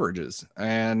coverages,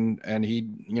 and he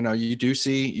you do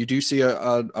see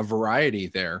a variety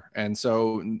there, and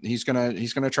so he's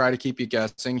gonna try to keep you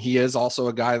guessing. He is also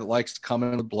a guy that likes to come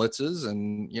into blitzes,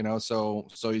 and so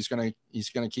he's gonna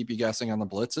keep you guessing on the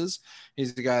blitzes.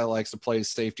 He's the guy that likes to play his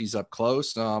safeties up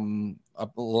close, up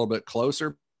a little bit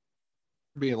closer,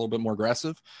 be a little bit more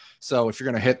aggressive. So if you're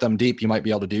going to hit them deep, you might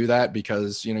be able to do that,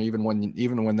 because even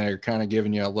when they're kind of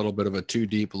giving you a little bit of a too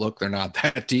deep look, they're not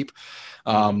that deep.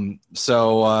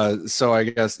 So I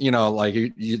guess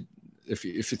if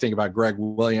you think about Greg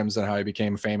Williams and how he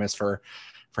became famous for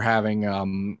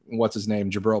having what's his name,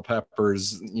 Jabril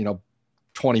Peppers,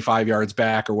 25 yards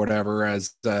back or whatever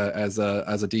as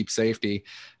a deep safety.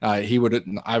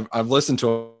 I've listened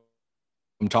to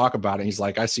him talk about it. He's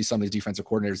like, I see some of these defensive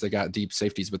coordinators, they got deep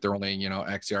safeties, but they're only,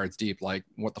 X yards deep. Like,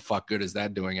 what the fuck good is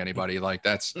that doing anybody? Like,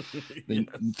 that's yes.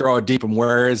 Throw it deep, and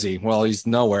where is he? Well, he's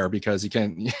nowhere because he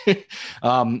can't. But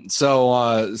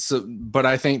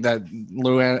I think that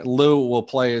Lou will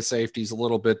play his safeties a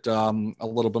little bit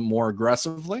more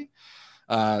aggressively.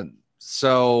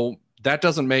 So that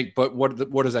doesn't make, but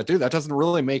what does that do? That doesn't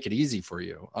really make it easy for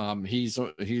you. He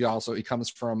comes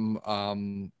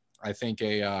from, I think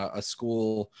a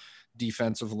school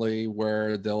defensively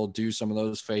where they'll do some of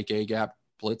those fake A gap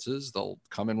blitzes. They'll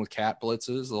come in with cat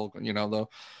blitzes.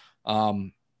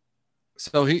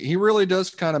 So he really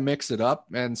does kind of mix it up.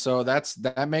 And so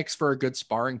that makes for a good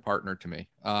sparring partner to me.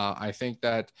 I think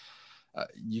that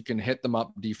you can hit them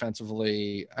up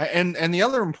defensively. And the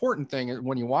other important thing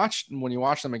when you watch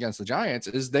them against the Giants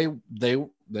is they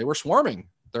were swarming.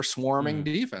 They're swarming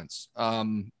defense.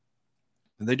 And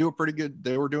they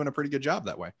were doing a pretty good job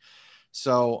that way.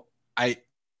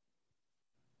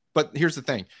 But here's the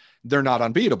thing. They're not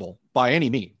unbeatable by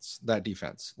any means, that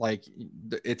defense. Like,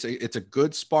 it's a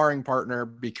good sparring partner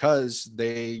because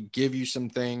they give you some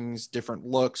things, different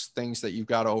looks, things that you've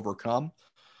got to overcome.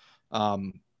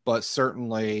 But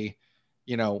certainly,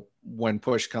 when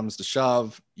push comes to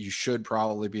shove, you should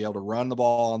probably be able to run the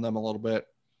ball on them a little bit.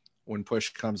 When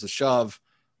push comes to shove,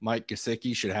 Mike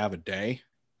Gesicki should have a day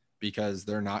because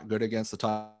they're not good against the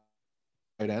tight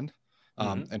end.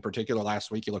 In particular,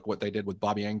 last week, you look what they did with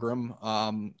Bobby Ingram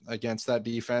against that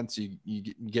defense. You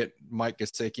get Mike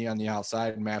Gesicki on the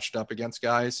outside and matched up against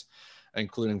guys,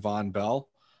 including Von Bell.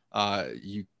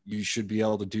 You should be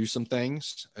able to do some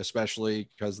things, especially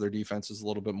because their defense is a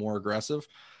little bit more aggressive.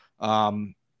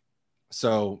 Things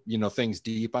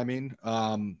deep, I mean.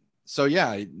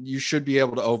 You should be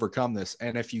able to overcome this.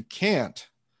 And if you can't,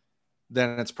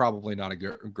 then it's probably not a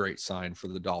great sign for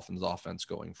the Dolphins offense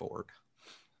going forward.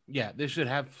 Yeah, they should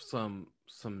have some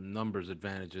numbers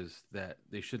advantages that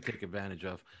they should take advantage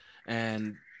of.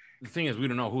 And the thing is, we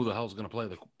don't know who the hell is going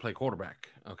to play quarterback.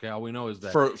 Okay, all we know is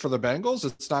that for the Bengals,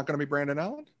 it's not going to be Brandon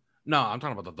Allen. No, I'm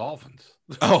talking about the Dolphins.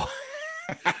 Oh,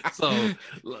 so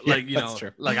like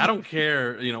I don't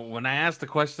care. When I ask the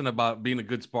question about being a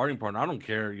good sparring partner, I don't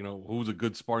care. Who's a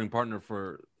good sparring partner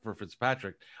for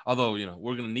Fitzpatrick. Although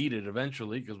we're going to need it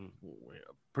eventually because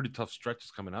pretty tough stretch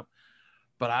is coming up.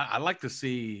 But I like to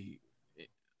see,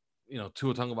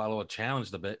 Tua Tagovailoa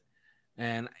challenged a bit,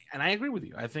 and I agree with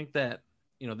you. I think that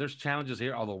there's challenges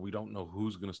here, although we don't know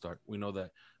who's going to start. We know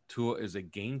that Tua is a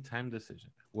game time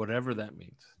decision, whatever that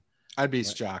means. I'd be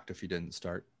shocked if he didn't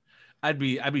start. I'd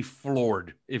be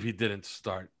floored if he didn't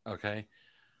start. Okay.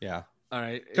 Yeah. All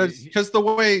right. Because the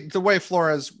way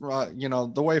Flores,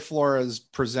 the way Flores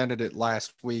presented it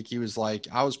last week, he was like,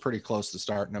 I was pretty close to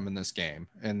starting him in this game,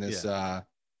 in the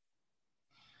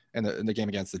game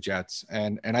against the Jets.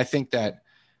 And I think that,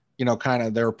 kind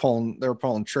of they were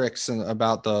pulling tricks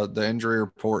about the injury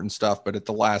report and stuff. But at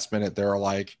the last minute, they were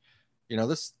like,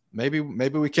 this maybe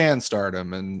we can start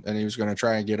him. And he was going to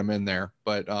try and get him in there.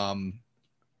 But,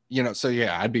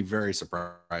 I'd be very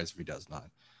surprised if he does not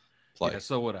play. Yeah,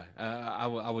 so would I.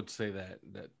 I would say that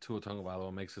Tua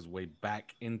Tagovailoa makes his way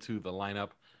back into the lineup.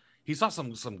 He saw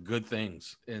some good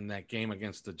things in that game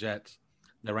against the Jets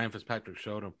that Ryan Fitzpatrick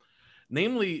showed him.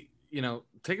 Namely,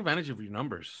 take advantage of your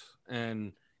numbers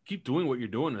and keep doing what you're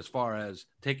doing as far as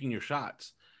taking your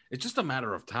shots. It's just a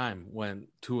matter of time when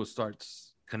Tua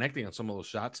starts connecting on some of those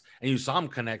shots. And you saw him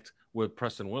connect with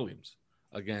Preston Williams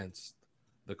against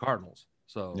the Cardinals.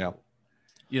 So,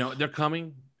 they're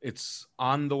coming. It's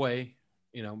on the way.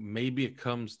 Maybe it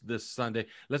comes this Sunday.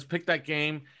 Let's pick that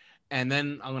game. And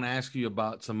then I'm going to ask you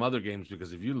about some other games,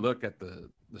 because if you look at the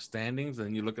standings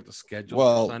and you look at the schedule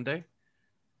for Sunday.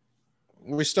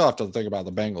 We still have to think about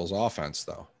the Bengals offense,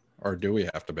 though. Or do we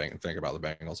have to think about the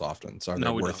Bengals offense? Are they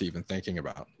worth even thinking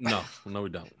about? No, we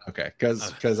don't. Okay,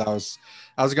 because I was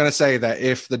going to say that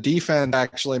if the defense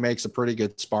actually makes a pretty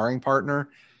good sparring partner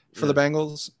for the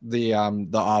Bengals, the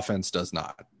offense does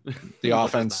not. The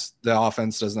offense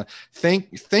does not.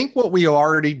 Think what we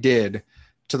already did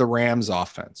to the Rams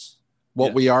offense.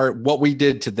 What we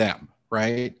did to them,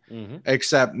 right? Mm-hmm.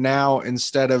 Except now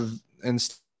instead of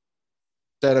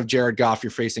Jared Goff,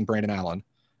 you're facing Brandon Allen.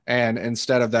 And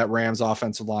instead of that Rams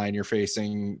offensive line, you're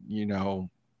facing,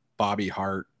 Bobby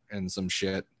Hart and some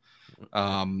shit.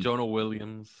 Jonah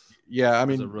Williams. Yeah, I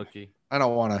mean, a rookie. I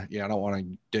don't want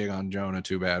to dig on Jonah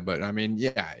too bad, but I mean,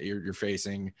 you're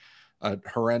facing a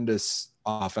horrendous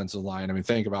offensive line. I mean,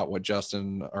 think about what Joe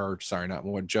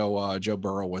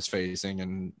Burrow was facing,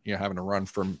 and having to run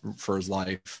for his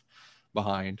life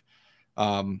behind.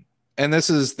 And this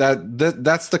is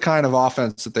that's the kind of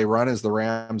offense that they run, is the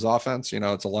Rams offense.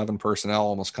 It's 11 personnel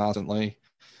almost constantly.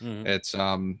 Mm-hmm. It's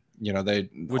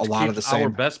which a lot of the same, our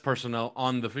best personnel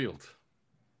on the field.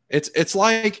 It's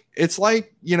like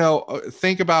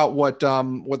think about what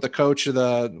the coach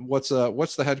of what's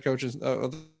the head coach's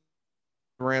of the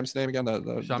Rams name again,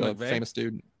 the famous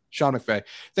dude, Sean McVay.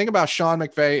 Think about Sean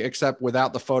McVay except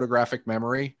without the photographic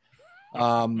memory.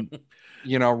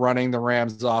 Running the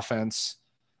Rams offense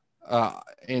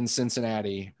in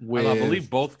Cincinnati with, I believe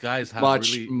both guys have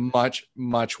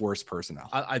much worse personnel.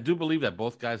 I do believe that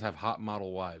both guys have hot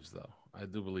model wives, though. I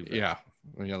do believe that. Yeah.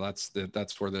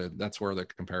 That's where the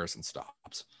comparison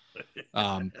stops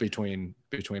between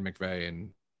McVay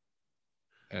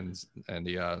and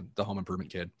the home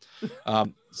improvement kid.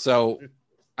 So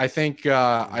I think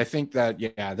that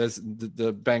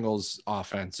the Bengals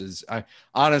offense is,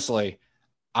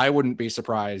 I wouldn't be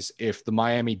surprised if the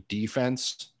Miami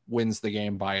defense wins the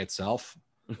game by itself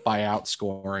by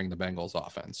outscoring the Bengals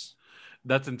offense.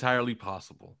 That's entirely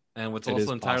possible. And what's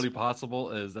also entirely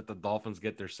possible is that the Dolphins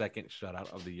get their second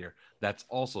shutout of the year. That's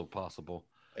also possible.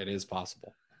 It is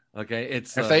possible. Okay.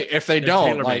 It's if they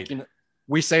don't, like,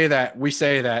 we say that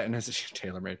and it's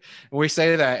tailor-made. We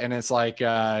say that and it's like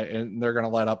and they're going to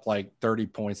let up like 30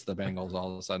 points to the Bengals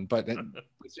all of a sudden, but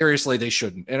seriously, they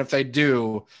shouldn't. And if they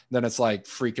do, then it's like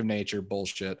freak of nature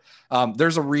bullshit.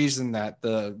 There's a reason that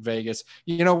the Vegas,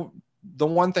 the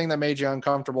one thing that made you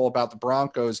uncomfortable about the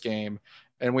Broncos game,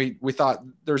 and we thought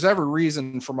there's every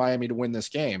reason for Miami to win this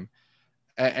game,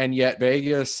 and yet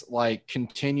Vegas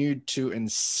continued to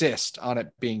insist on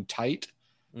it being tight,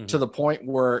 to the point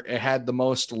where it had the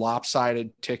most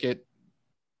lopsided ticket,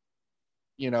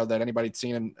 that anybody'd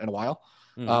seen in a while.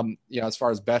 As far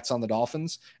as bets on the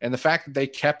Dolphins, and the fact that they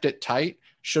kept it tight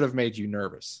should have made you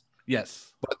nervous.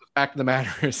 Yes. But the fact of the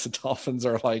matter is the Dolphins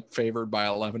are favored by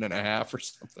 11.5 or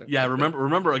something. Yeah.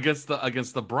 Remember against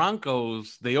the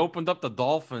Broncos, they opened up the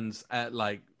Dolphins at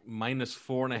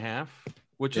 -4.5,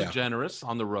 which is generous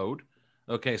on the road.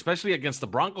 Okay. Especially against the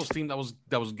Broncos team that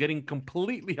was getting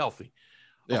completely healthy.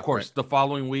 Of course, right. The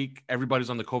following week, everybody's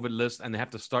on the COVID list and they have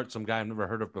to start some guy I've never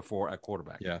heard of before at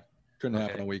quarterback. Yeah. Couldn't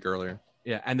happen a week earlier.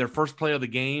 Yeah. And their first play of the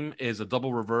game is a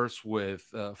double reverse with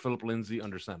Philip Lindsay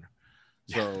under center.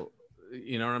 So,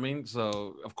 you know what I mean?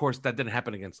 So, of course, that didn't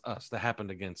happen against us. That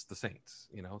happened against the Saints,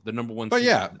 the number one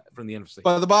seed from the NFC.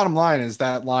 But the bottom line is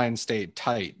that line stayed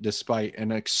tight despite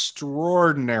an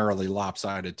extraordinarily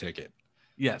lopsided ticket.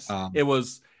 Yes, it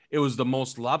was the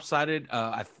most lopsided.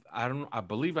 I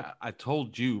believe I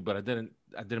told you, but I didn't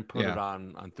put it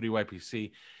on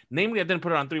 3YPC. Namely, I didn't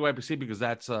put it on 3YPC because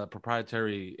that's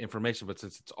proprietary information. But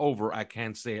since it's over, I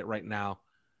can say it right now.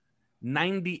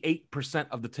 98%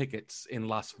 of the tickets in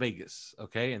Las Vegas,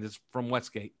 okay, and this is from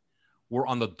Westgate, were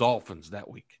on the Dolphins that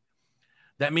week.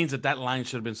 That means that line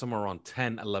should have been somewhere around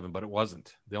 10, 11, but it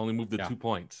wasn't. They only moved it 2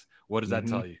 points. What does that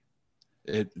tell you?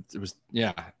 It was,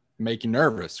 make you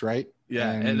nervous, right?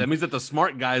 Yeah, and that means that the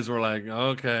smart guys were like,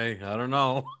 okay, I don't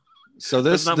know. So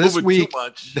this week,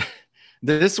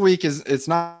 this week it's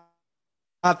not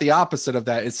the opposite of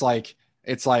that. It's like,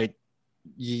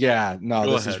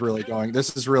 this is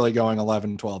really going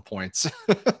 11, 12 points.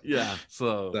 This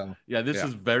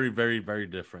is very, very, very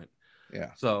different. Yeah.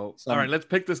 So all right, let's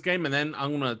pick this game, and then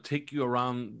I'm going to take you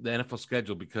around the NFL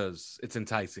schedule because it's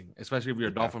enticing, especially if you're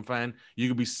a Dolphin fan. You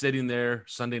could be sitting there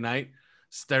Sunday night,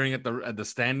 staring at the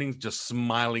standings, just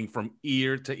smiling from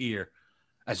ear to ear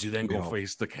as you then go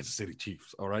face the Kansas City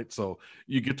Chiefs. All right. So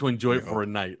you get to enjoy it for a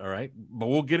night. All right. But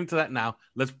we'll get into that now.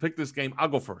 Let's pick this game. I'll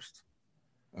go first.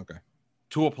 Okay.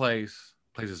 Tua plays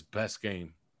his best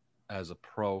game as a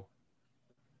pro.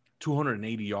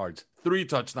 280 yards, 3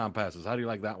 touchdown passes. How do you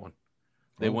like that one?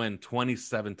 They win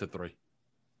 27-3.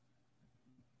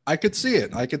 I could see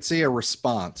it. I could see a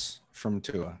response from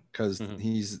Tua because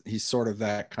he's sort of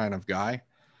that kind of guy.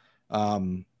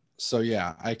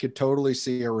 I could totally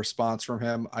see a response from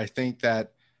him. I think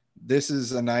that this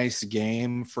is a nice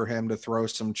game for him to throw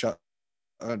some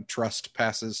trust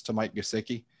passes to Mike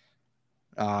Gesicki.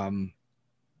 In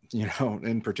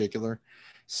particular.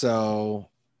 So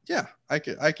I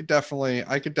could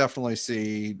definitely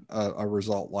see a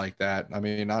result like that. I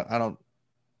mean, I don't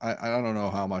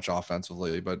know how much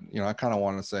offensively, but I kind of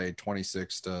want to say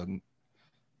 26 to,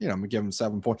 give them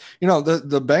 7 points.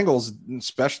 The Bengals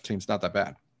special teams not that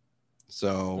bad.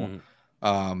 So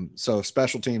so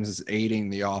special teams is aiding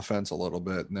the offense a little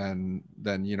bit, and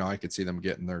then I could see them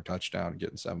getting their touchdown,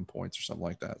 getting 7 points or something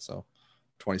like that. So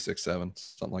 26-7,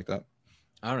 something like that.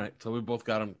 All right, so we both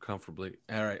got them comfortably.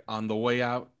 All right, on the way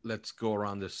out, let's go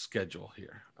around this schedule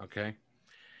here, okay?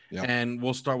 Yeah. And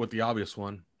we'll start with the obvious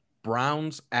one.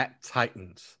 Browns at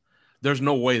Titans. There's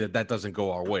no way that doesn't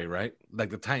go our way, right? Like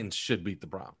the Titans should beat the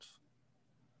Browns.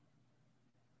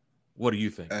 What do you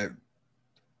think?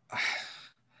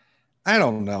 I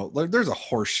don't know. There's a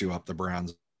horseshoe up the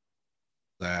Browns'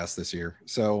 ass this year.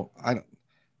 So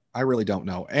I really don't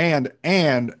know. And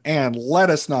let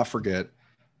us not forget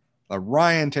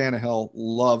Ryan Tannehill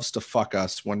loves to fuck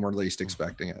us when we're least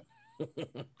expecting it.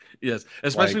 Yes,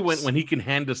 especially when he can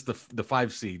hand us the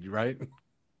 5 seed, right?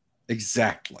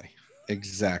 Exactly.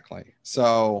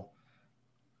 So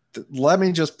let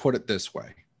me just put it this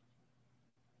way.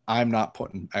 I'm not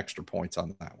putting extra points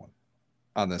on that one,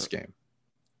 on this game.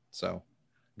 So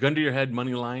gun to your head,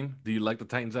 money line. Do you like the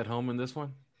Titans at home in this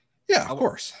one? Yeah, of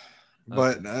course.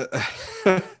 But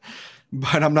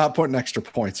but I'm not putting extra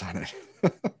points on it.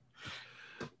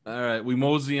 All right, we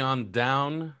mosey on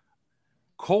down.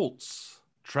 Colts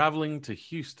traveling to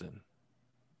Houston.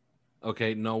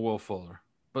 Okay, no Will Fuller,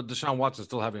 but Deshaun Watson's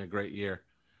still having a great year.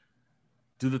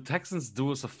 Do the Texans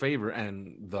do us a favor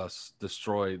and thus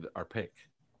destroy our pick?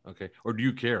 Okay, or do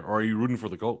you care? Or are you rooting for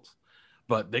the Colts?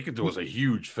 But they could do us a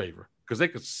huge favor because they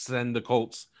could send the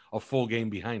Colts a full game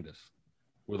behind us.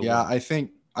 Yeah, I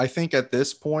think at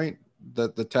this point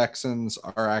that the Texans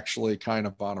are actually kind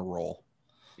of on a roll.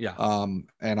 Yeah.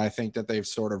 And I think that they've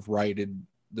sort of righted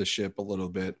the ship a little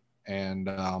bit. And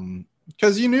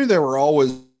because you knew they were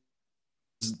always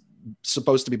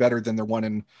supposed to be better than their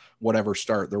 1-whatever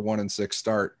start, their 1-6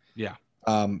 start. Yeah.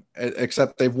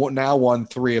 Except they've now won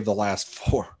 3 of the last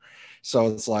 4. So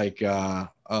it's like, oh,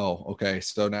 okay.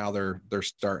 So now they're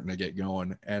starting to get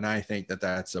going. And I think that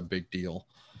that's a big deal.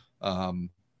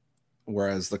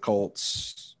 Whereas the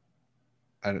Colts,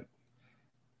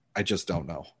 I just don't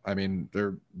know. I mean,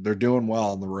 they're doing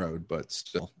well on the road, but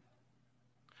still.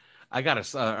 I gotta.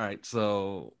 All right,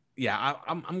 so yeah,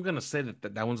 I'm gonna say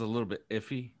that one's a little bit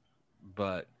iffy,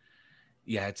 but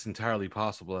yeah, it's entirely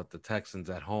possible that the Texans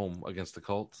at home against the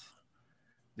Colts,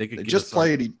 they just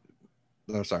played.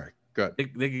 Oh, sorry. Good. They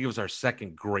could give us our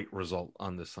second great result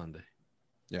on this Sunday.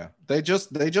 Yeah, they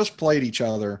just played each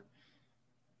other.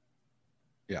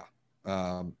 Yeah.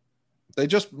 They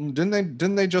just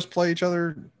didn't they just play each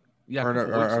other? Yeah,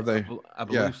 or are they? I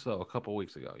believe so. A couple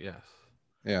weeks ago, yes.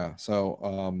 Yeah.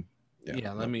 So,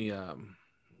 yeah. Let me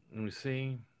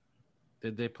see.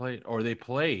 Did they play or they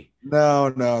play?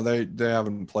 No, they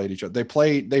haven't played each other. They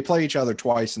play each other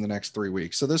twice in the next 3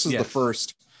 weeks. So this is the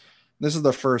first. This is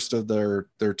the first of their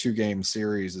 2-game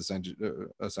series.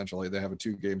 Essentially, they have a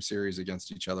 2-game series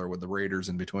against each other with the Raiders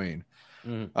in between.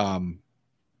 Mm-hmm.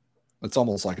 It's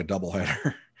almost like a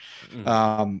doubleheader.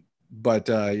 Mm-hmm. But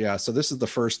yeah, so this is the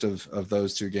first of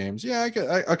those 2 games. Yeah,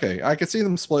 I could see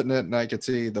them splitting it, and I could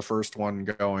see the first one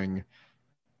going,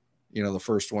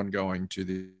 to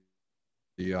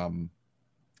the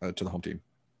home team.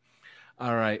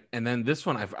 All right, and then this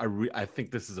one, I think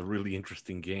this is a really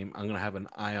interesting game. I'm gonna have an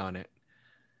eye on it.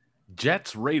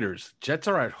 Jets Raiders. Jets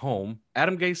are at home.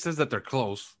 Adam Gase says that they're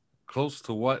close. Close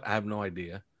to what? I have no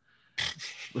idea.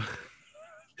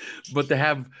 But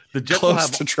the Jets close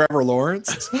to Trevor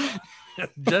Lawrence.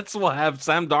 Jets will have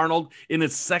Sam Darnold in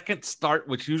his second start,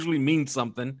 which usually means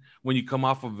something when you come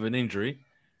off of an injury.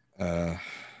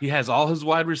 He has all his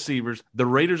wide receivers. The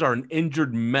Raiders are an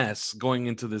injured mess going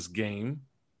into this game.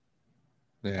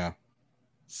 Yeah.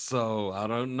 So I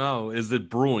don't know. Is it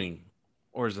brewing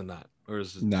or is it not? Or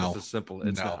is it just as simple?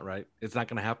 It's not, right? It's not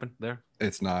going to happen there?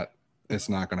 It's not. It's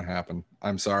not going to happen.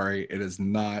 I'm sorry. It is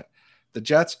not. The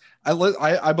Jets,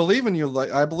 I believe in you.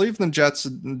 I believe in the Jets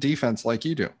defense like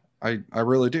you do. I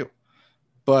really do.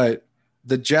 But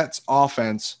the Jets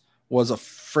offense was a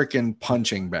freaking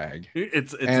punching bag.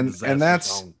 It's and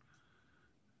that's zone.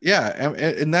 Yeah,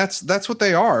 and that's what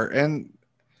they are. And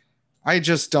I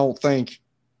just don't think.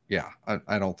 Yeah,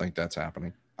 I don't think that's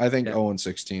happening. I think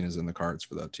 0-16 is in the cards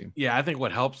for that team. Yeah, I think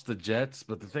what helps the Jets,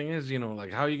 but the thing is,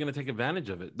 how are you going to take advantage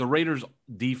of it? The Raiders'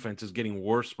 defense is getting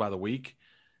worse by the week.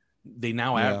 They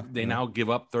now now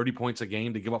give up 30 points a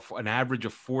game. They give up an average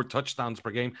of 4 touchdowns per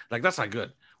game. Like, that's not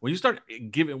good. When you start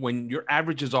giving, when your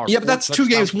averages are, but that's 2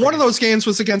 games. One of those games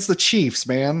was against the Chiefs,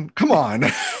 man. Come on.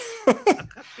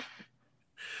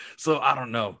 So I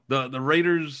don't know. The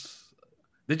Raiders,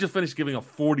 they just finished giving up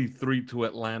 43 to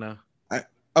Atlanta.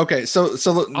 Okay, so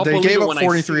they gave up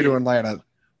 43 to Atlanta.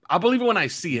 I believe it when I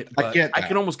see it, but I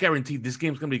can almost guarantee this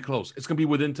game's going to be close. It's going to be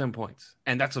within 10 points,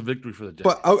 and that's a victory for the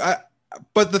Jets. But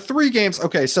But the 3 games,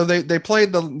 okay, so they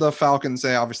played the Falcons.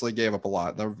 They obviously gave up a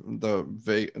lot. The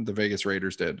Vegas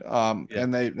Raiders did.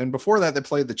 And before that they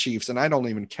played the Chiefs, and I don't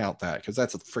even count that because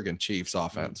that's a friggin' Chiefs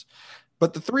offense.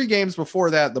 But the 3 games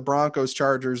before that, the Broncos,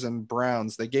 Chargers, and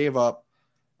Browns, they gave up.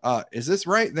 Is this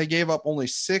right? They gave up only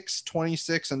 6,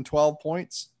 26, and 12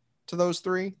 points to those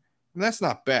 3. And that's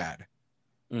not bad.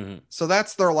 Mm-hmm. So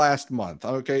that's their last month.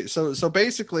 Okay. So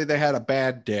basically they had a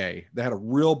bad day. They had a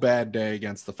real bad day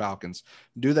against the Falcons.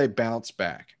 Do they bounce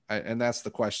back? And that's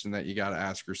the question that you got to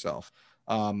ask yourself.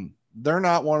 They're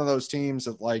not one of those teams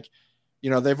that, like,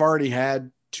 they've already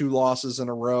had 2 losses in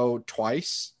a row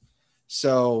twice.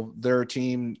 So they're a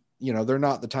team, they're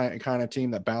not the kind of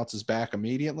team that bounces back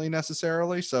immediately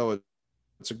necessarily. So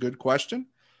it's a good question,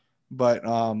 but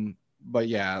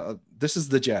yeah, this is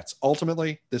the Jets.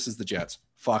 Ultimately, this is the Jets.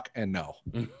 Fuck and no.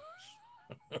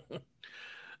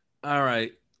 All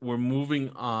right. We're moving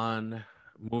on.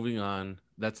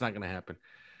 That's not going to happen.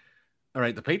 All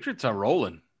right. The Patriots are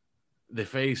rolling.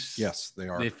 Yes, they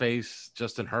are. They face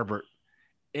Justin Herbert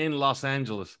in Los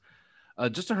Angeles.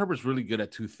 Justin Herbert's really good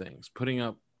at 2 things: putting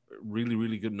up really,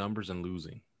 really good numbers and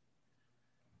losing.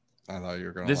 I thought you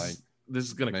were going to this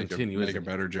is going to continue. Make a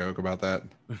better joke about that.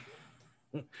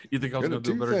 You think I was going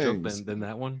to do a better joke than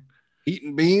that one?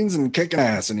 Eating beans and kicking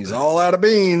ass, and he's all out of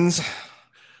beans.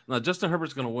 Now, Justin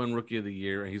Herbert's going to win Rookie of the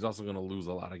Year, and he's also going to lose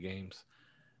a lot of games.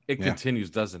 It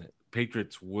continues, doesn't it?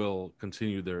 Patriots will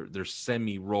continue their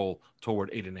semi-roll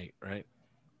toward 8-8, right?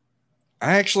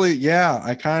 I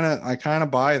kind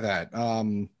of buy that.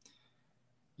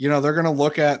 They're going to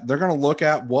look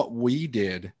at what we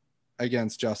did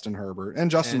against Justin Herbert, and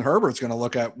Justin Herbert's going to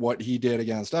look at what he did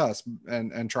against us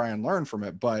and try and learn from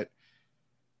it. But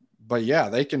yeah,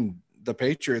 the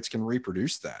Patriots can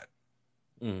reproduce that.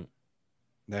 Mm.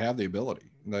 They have the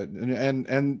ability,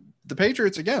 and the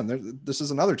Patriots, again, this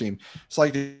is another team. It's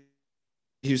like the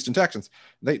Houston Texans.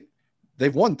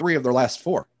 They've won 3 of their last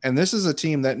 4. And this is a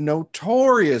team that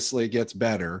notoriously gets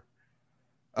better,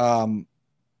 as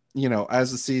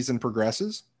the season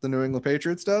progresses, the New England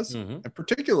Patriots does. Mm-hmm. And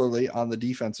particularly on the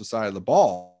defensive side of the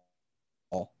ball,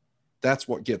 that's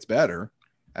what gets better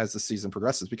as the season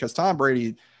progresses, because Tom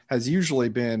Brady has usually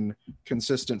been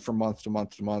consistent from month to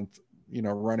month to month,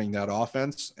 running that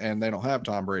offense, and they don't have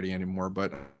Tom Brady anymore.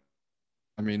 But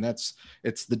I mean, it's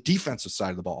the defensive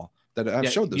side of the ball that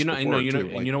I've showed this before.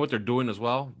 And you know what they're doing as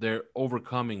well? They're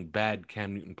overcoming bad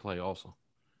Cam Newton play also.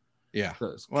 Yeah.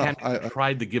 Cam Newton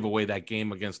tried to give away that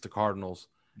game against the Cardinals,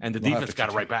 and the defense got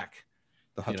it right back.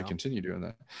 They'll have to continue doing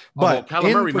that. But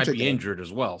Kyler Murray might be injured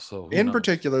as well. So in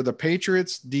particular, the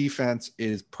Patriots defense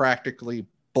is practically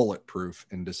bulletproof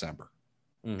in December.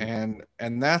 Mm-hmm.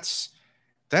 And that's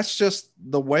just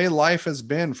the way life has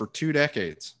been for 2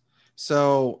 decades.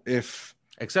 So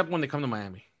except when they come to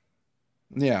Miami.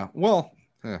 Yeah. Well,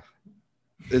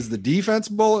 is the defense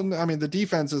bullet? I mean, the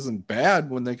defense isn't bad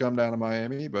when they come down to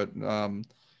Miami, but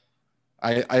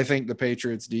I think the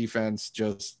Patriots defense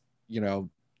just,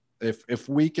 if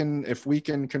we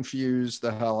can confuse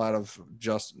the hell out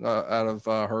of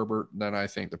Herbert, then I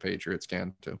think the Patriots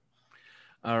can too.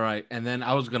 All right. And then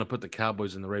I was going to put the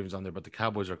Cowboys and the Ravens on there, but the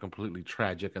Cowboys are completely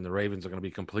tragic and the Ravens are going to be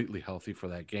completely healthy for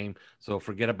that game. So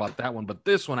forget about that one. But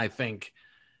this one, I think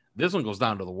this one goes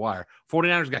down to the wire.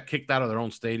 49ers got kicked out of their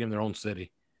own stadium, their own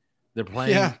city. They're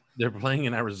playing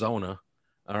in Arizona.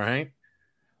 All right.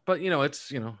 But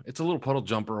it's a little puddle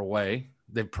jumper away.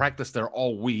 They've practiced there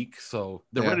all week. So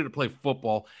they're ready to play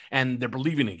football and they're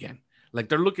believing again. Like,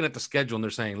 they're looking at the schedule and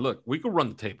they're saying, look, we could run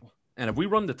the table. And if we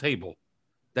run the table,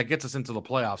 that gets us into the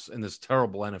playoffs in this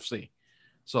terrible NFC.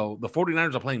 So the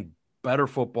 49ers are playing better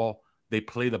football. They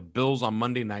play the Bills on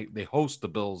Monday night. They host the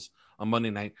Bills on Monday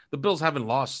night. The Bills haven't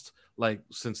lost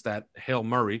since that Hail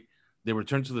Murray. They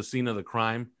return to the scene of the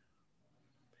crime.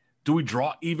 Do we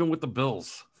draw even with the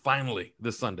Bills finally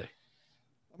this Sunday?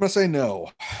 I'm going to say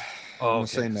no. Oh, okay.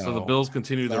 Say no. So the Bills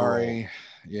continue their roll.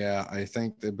 Yeah, I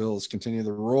think the Bills continue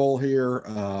the roll here.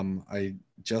 I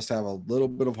just have a little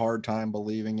bit of hard time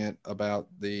believing it about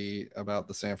the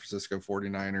San Francisco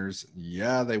 49ers.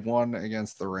 Yeah, they won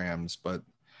against the Rams, but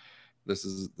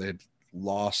they'd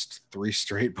lost 3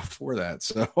 straight before that.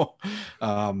 So,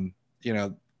 I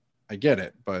get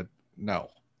it, but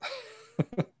no.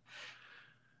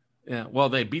 Yeah, well,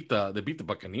 they beat the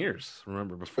Buccaneers.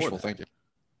 Remember before? Wishful thinking.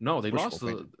 No, they lost.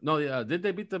 Did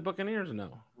they beat the Buccaneers or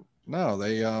no? No,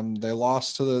 they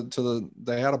lost to the.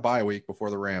 They had a bye week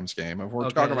before the Rams game. If we're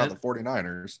talking about the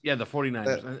 49ers. Yeah, the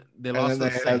 49ers. They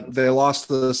lost. They lost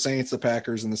to the Saints, the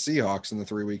Packers, and the Seahawks in the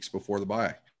 3 weeks before the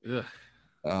bye. Ugh.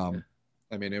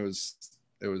 I mean, it was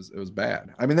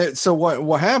bad. I mean, so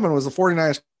what happened was the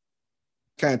 49ers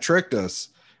kind of tricked us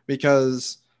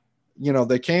because, you know,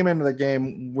 they came into the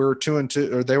game, we were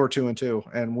 2-2, or they were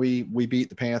 2-2, and we beat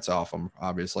the pants off them,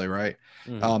 obviously, right?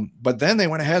 Mm-hmm. But then they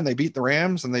went ahead and they beat the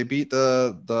Rams and they beat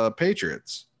the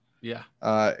Patriots. Yeah.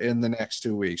 In the next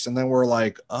 2 weeks. And then we're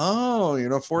like, oh, you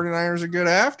know, 49ers are good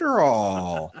after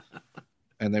all.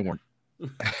 And they weren't.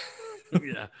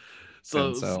 Yeah.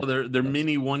 So their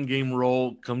mini 1-game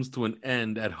roll comes to an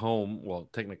end at home. Well,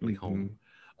 technically home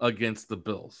against the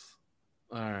Bills.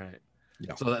 All right.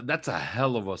 Yeah. So that's a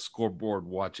hell of a scoreboard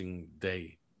watching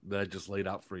day that I just laid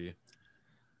out for you.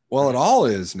 Well, it all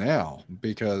is now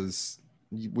because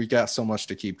we got so much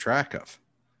to keep track of.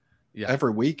 Yeah.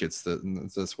 Every week it's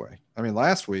this way. I mean,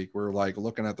 last week we're like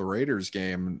looking at the Raiders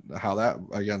game, how that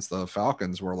against the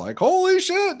Falcons, we're like, holy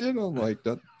shit, you know, like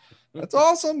that's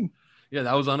awesome. Yeah,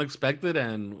 that was unexpected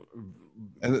and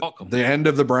welcome. The end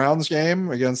of the Browns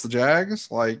game against the Jags,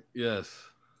 like, yes,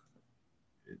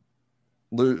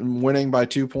 winning by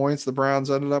 2 points. The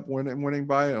Browns ended up winning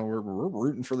by, and we're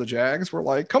rooting for the Jags. We're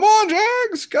like, come on,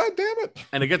 Jags, god damn it.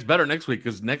 And it gets better next week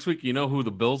because next week, you know who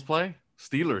the Bills play?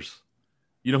 Steelers.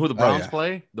 You know who the Browns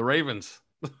play? The Ravens.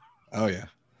 Oh, yeah.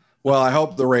 Well, I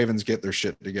hope the Ravens get their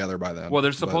shit together by then. Well,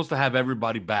 they're supposed to have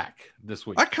everybody back this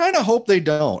week. I kind of hope they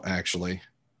don't, actually.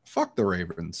 Fuck the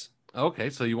Ravens.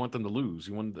 Okay, so you want them to lose.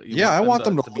 I want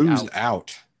them to lose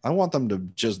out. I want them to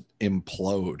just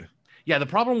implode. Yeah, the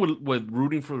problem with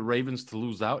rooting for the Ravens to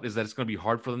lose out is that it's going to be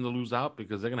hard for them to lose out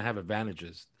because they're going to have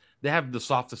advantages. They have the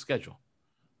softest schedule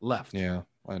left. Yeah,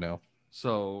 I know.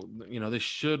 So, you know, they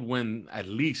should win at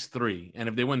least 3. And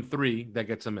if they win 3, that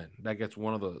gets them in. That gets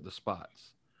one of the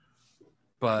spots.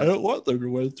 But I don't want them to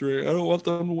win 3. I don't want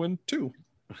them to win 2.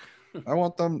 I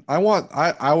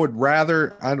would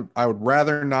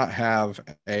rather not have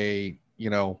a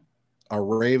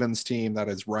Ravens team that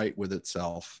is right with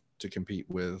itself to compete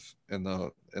with in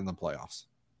the playoffs.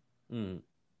 I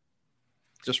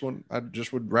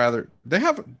just would rather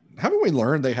haven't we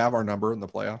learned they have our number in the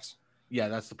playoffs? Yeah,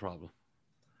 that's the problem.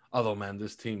 Although, man,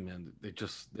 this team, man, they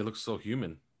look so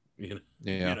human. You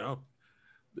know,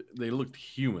 they looked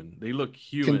human. They look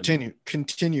human.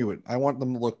 Continue it. I want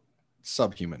them to look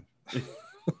subhuman.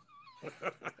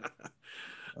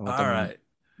 All right.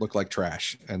 Look like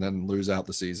trash and then lose out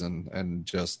the season and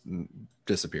just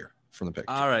disappear from the picture.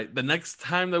 All right. The next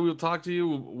time that we'll talk to you,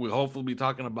 we'll hopefully be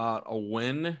talking about a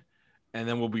win, and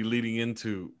then we'll be leading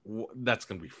into that's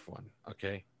going to be fun.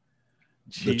 Okay.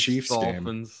 The Chiefs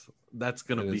Dolphins. Game. That's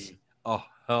going to be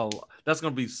that's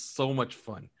going to be so much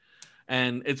fun.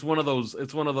 And it's one of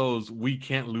those we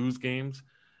can't lose games.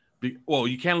 Well,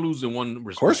 you can't lose in one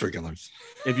respect. Of course we can lose.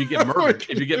 If you get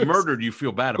murdered, you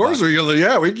feel bad about it. Of course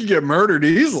we can get murdered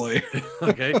easily.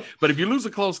 Okay. But if you lose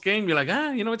a close game, you're like,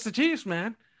 it's the Chiefs,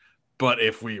 man. But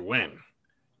if we win,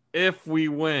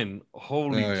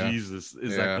 holy Jesus,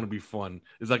 is that going to be fun?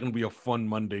 Is that going to be a fun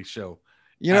Monday show?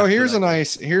 You know, here's a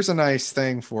nice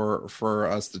thing for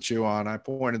us to chew on. I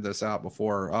pointed this out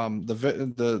before.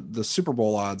 The Super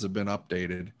Bowl odds have been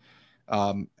updated.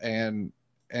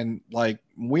 And like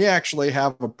we actually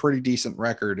have a pretty decent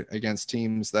record against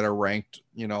teams that are ranked,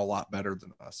 a lot better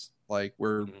than us. Like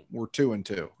we're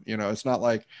 2-2. It's not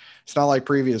like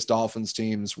previous Dolphins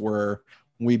teams where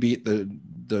we beat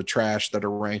the trash that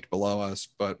are ranked below us,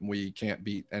 but we can't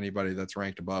beat anybody that's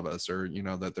ranked above us, or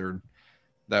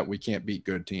that we can't beat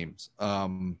good teams.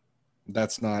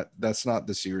 That's not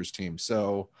this year's team.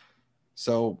 So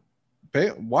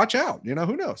watch out.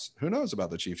 Who knows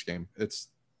about the Chiefs game? That's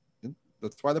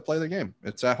why they play the game.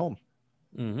 It's at home.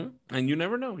 Mm-hmm. And you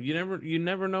never know. You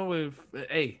never know if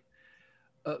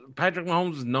Patrick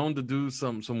Mahomes is known to do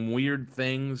some weird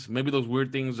things. Maybe those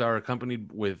weird things are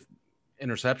accompanied with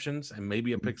interceptions and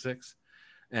maybe a pick six.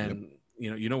 And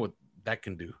you know what that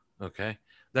can do. Okay,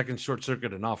 that can short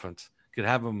circuit an offense. Could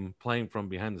have them playing from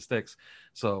behind the sticks.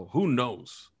 So who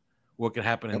knows what could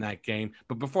happen in that game.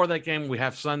 But before that game, we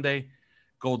have Sunday.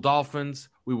 Go Dolphins.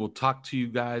 We will talk to you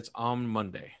guys on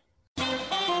Monday.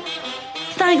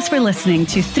 Thanks for listening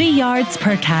to 3 Yards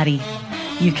Per Carry.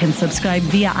 You can subscribe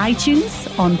via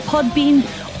iTunes, on Podbean,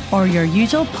 or your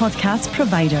usual podcast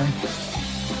provider.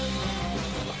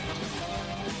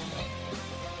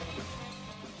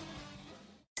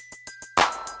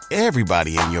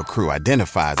 Everybody in your crew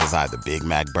identifies as either Big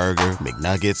Mac Burger,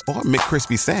 McNuggets, or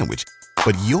McCrispy Sandwich.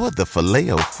 But you're the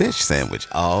Filet-O-Fish Sandwich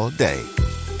all day.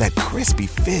 That crispy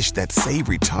fish, that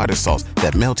savory tartar sauce,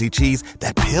 that melty cheese,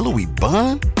 that pillowy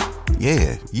bun.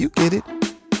 Yeah, you get it.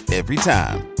 Every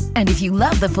time. And if you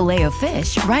love the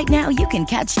Filet-O-Fish, right now you can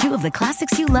catch 2 of the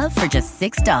classics you love for just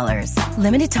 $6.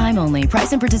 Limited time only.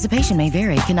 Price and participation may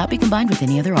vary. Cannot be combined with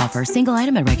any other offer. Single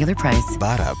item at regular price.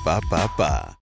 Ba-da-ba-ba-ba.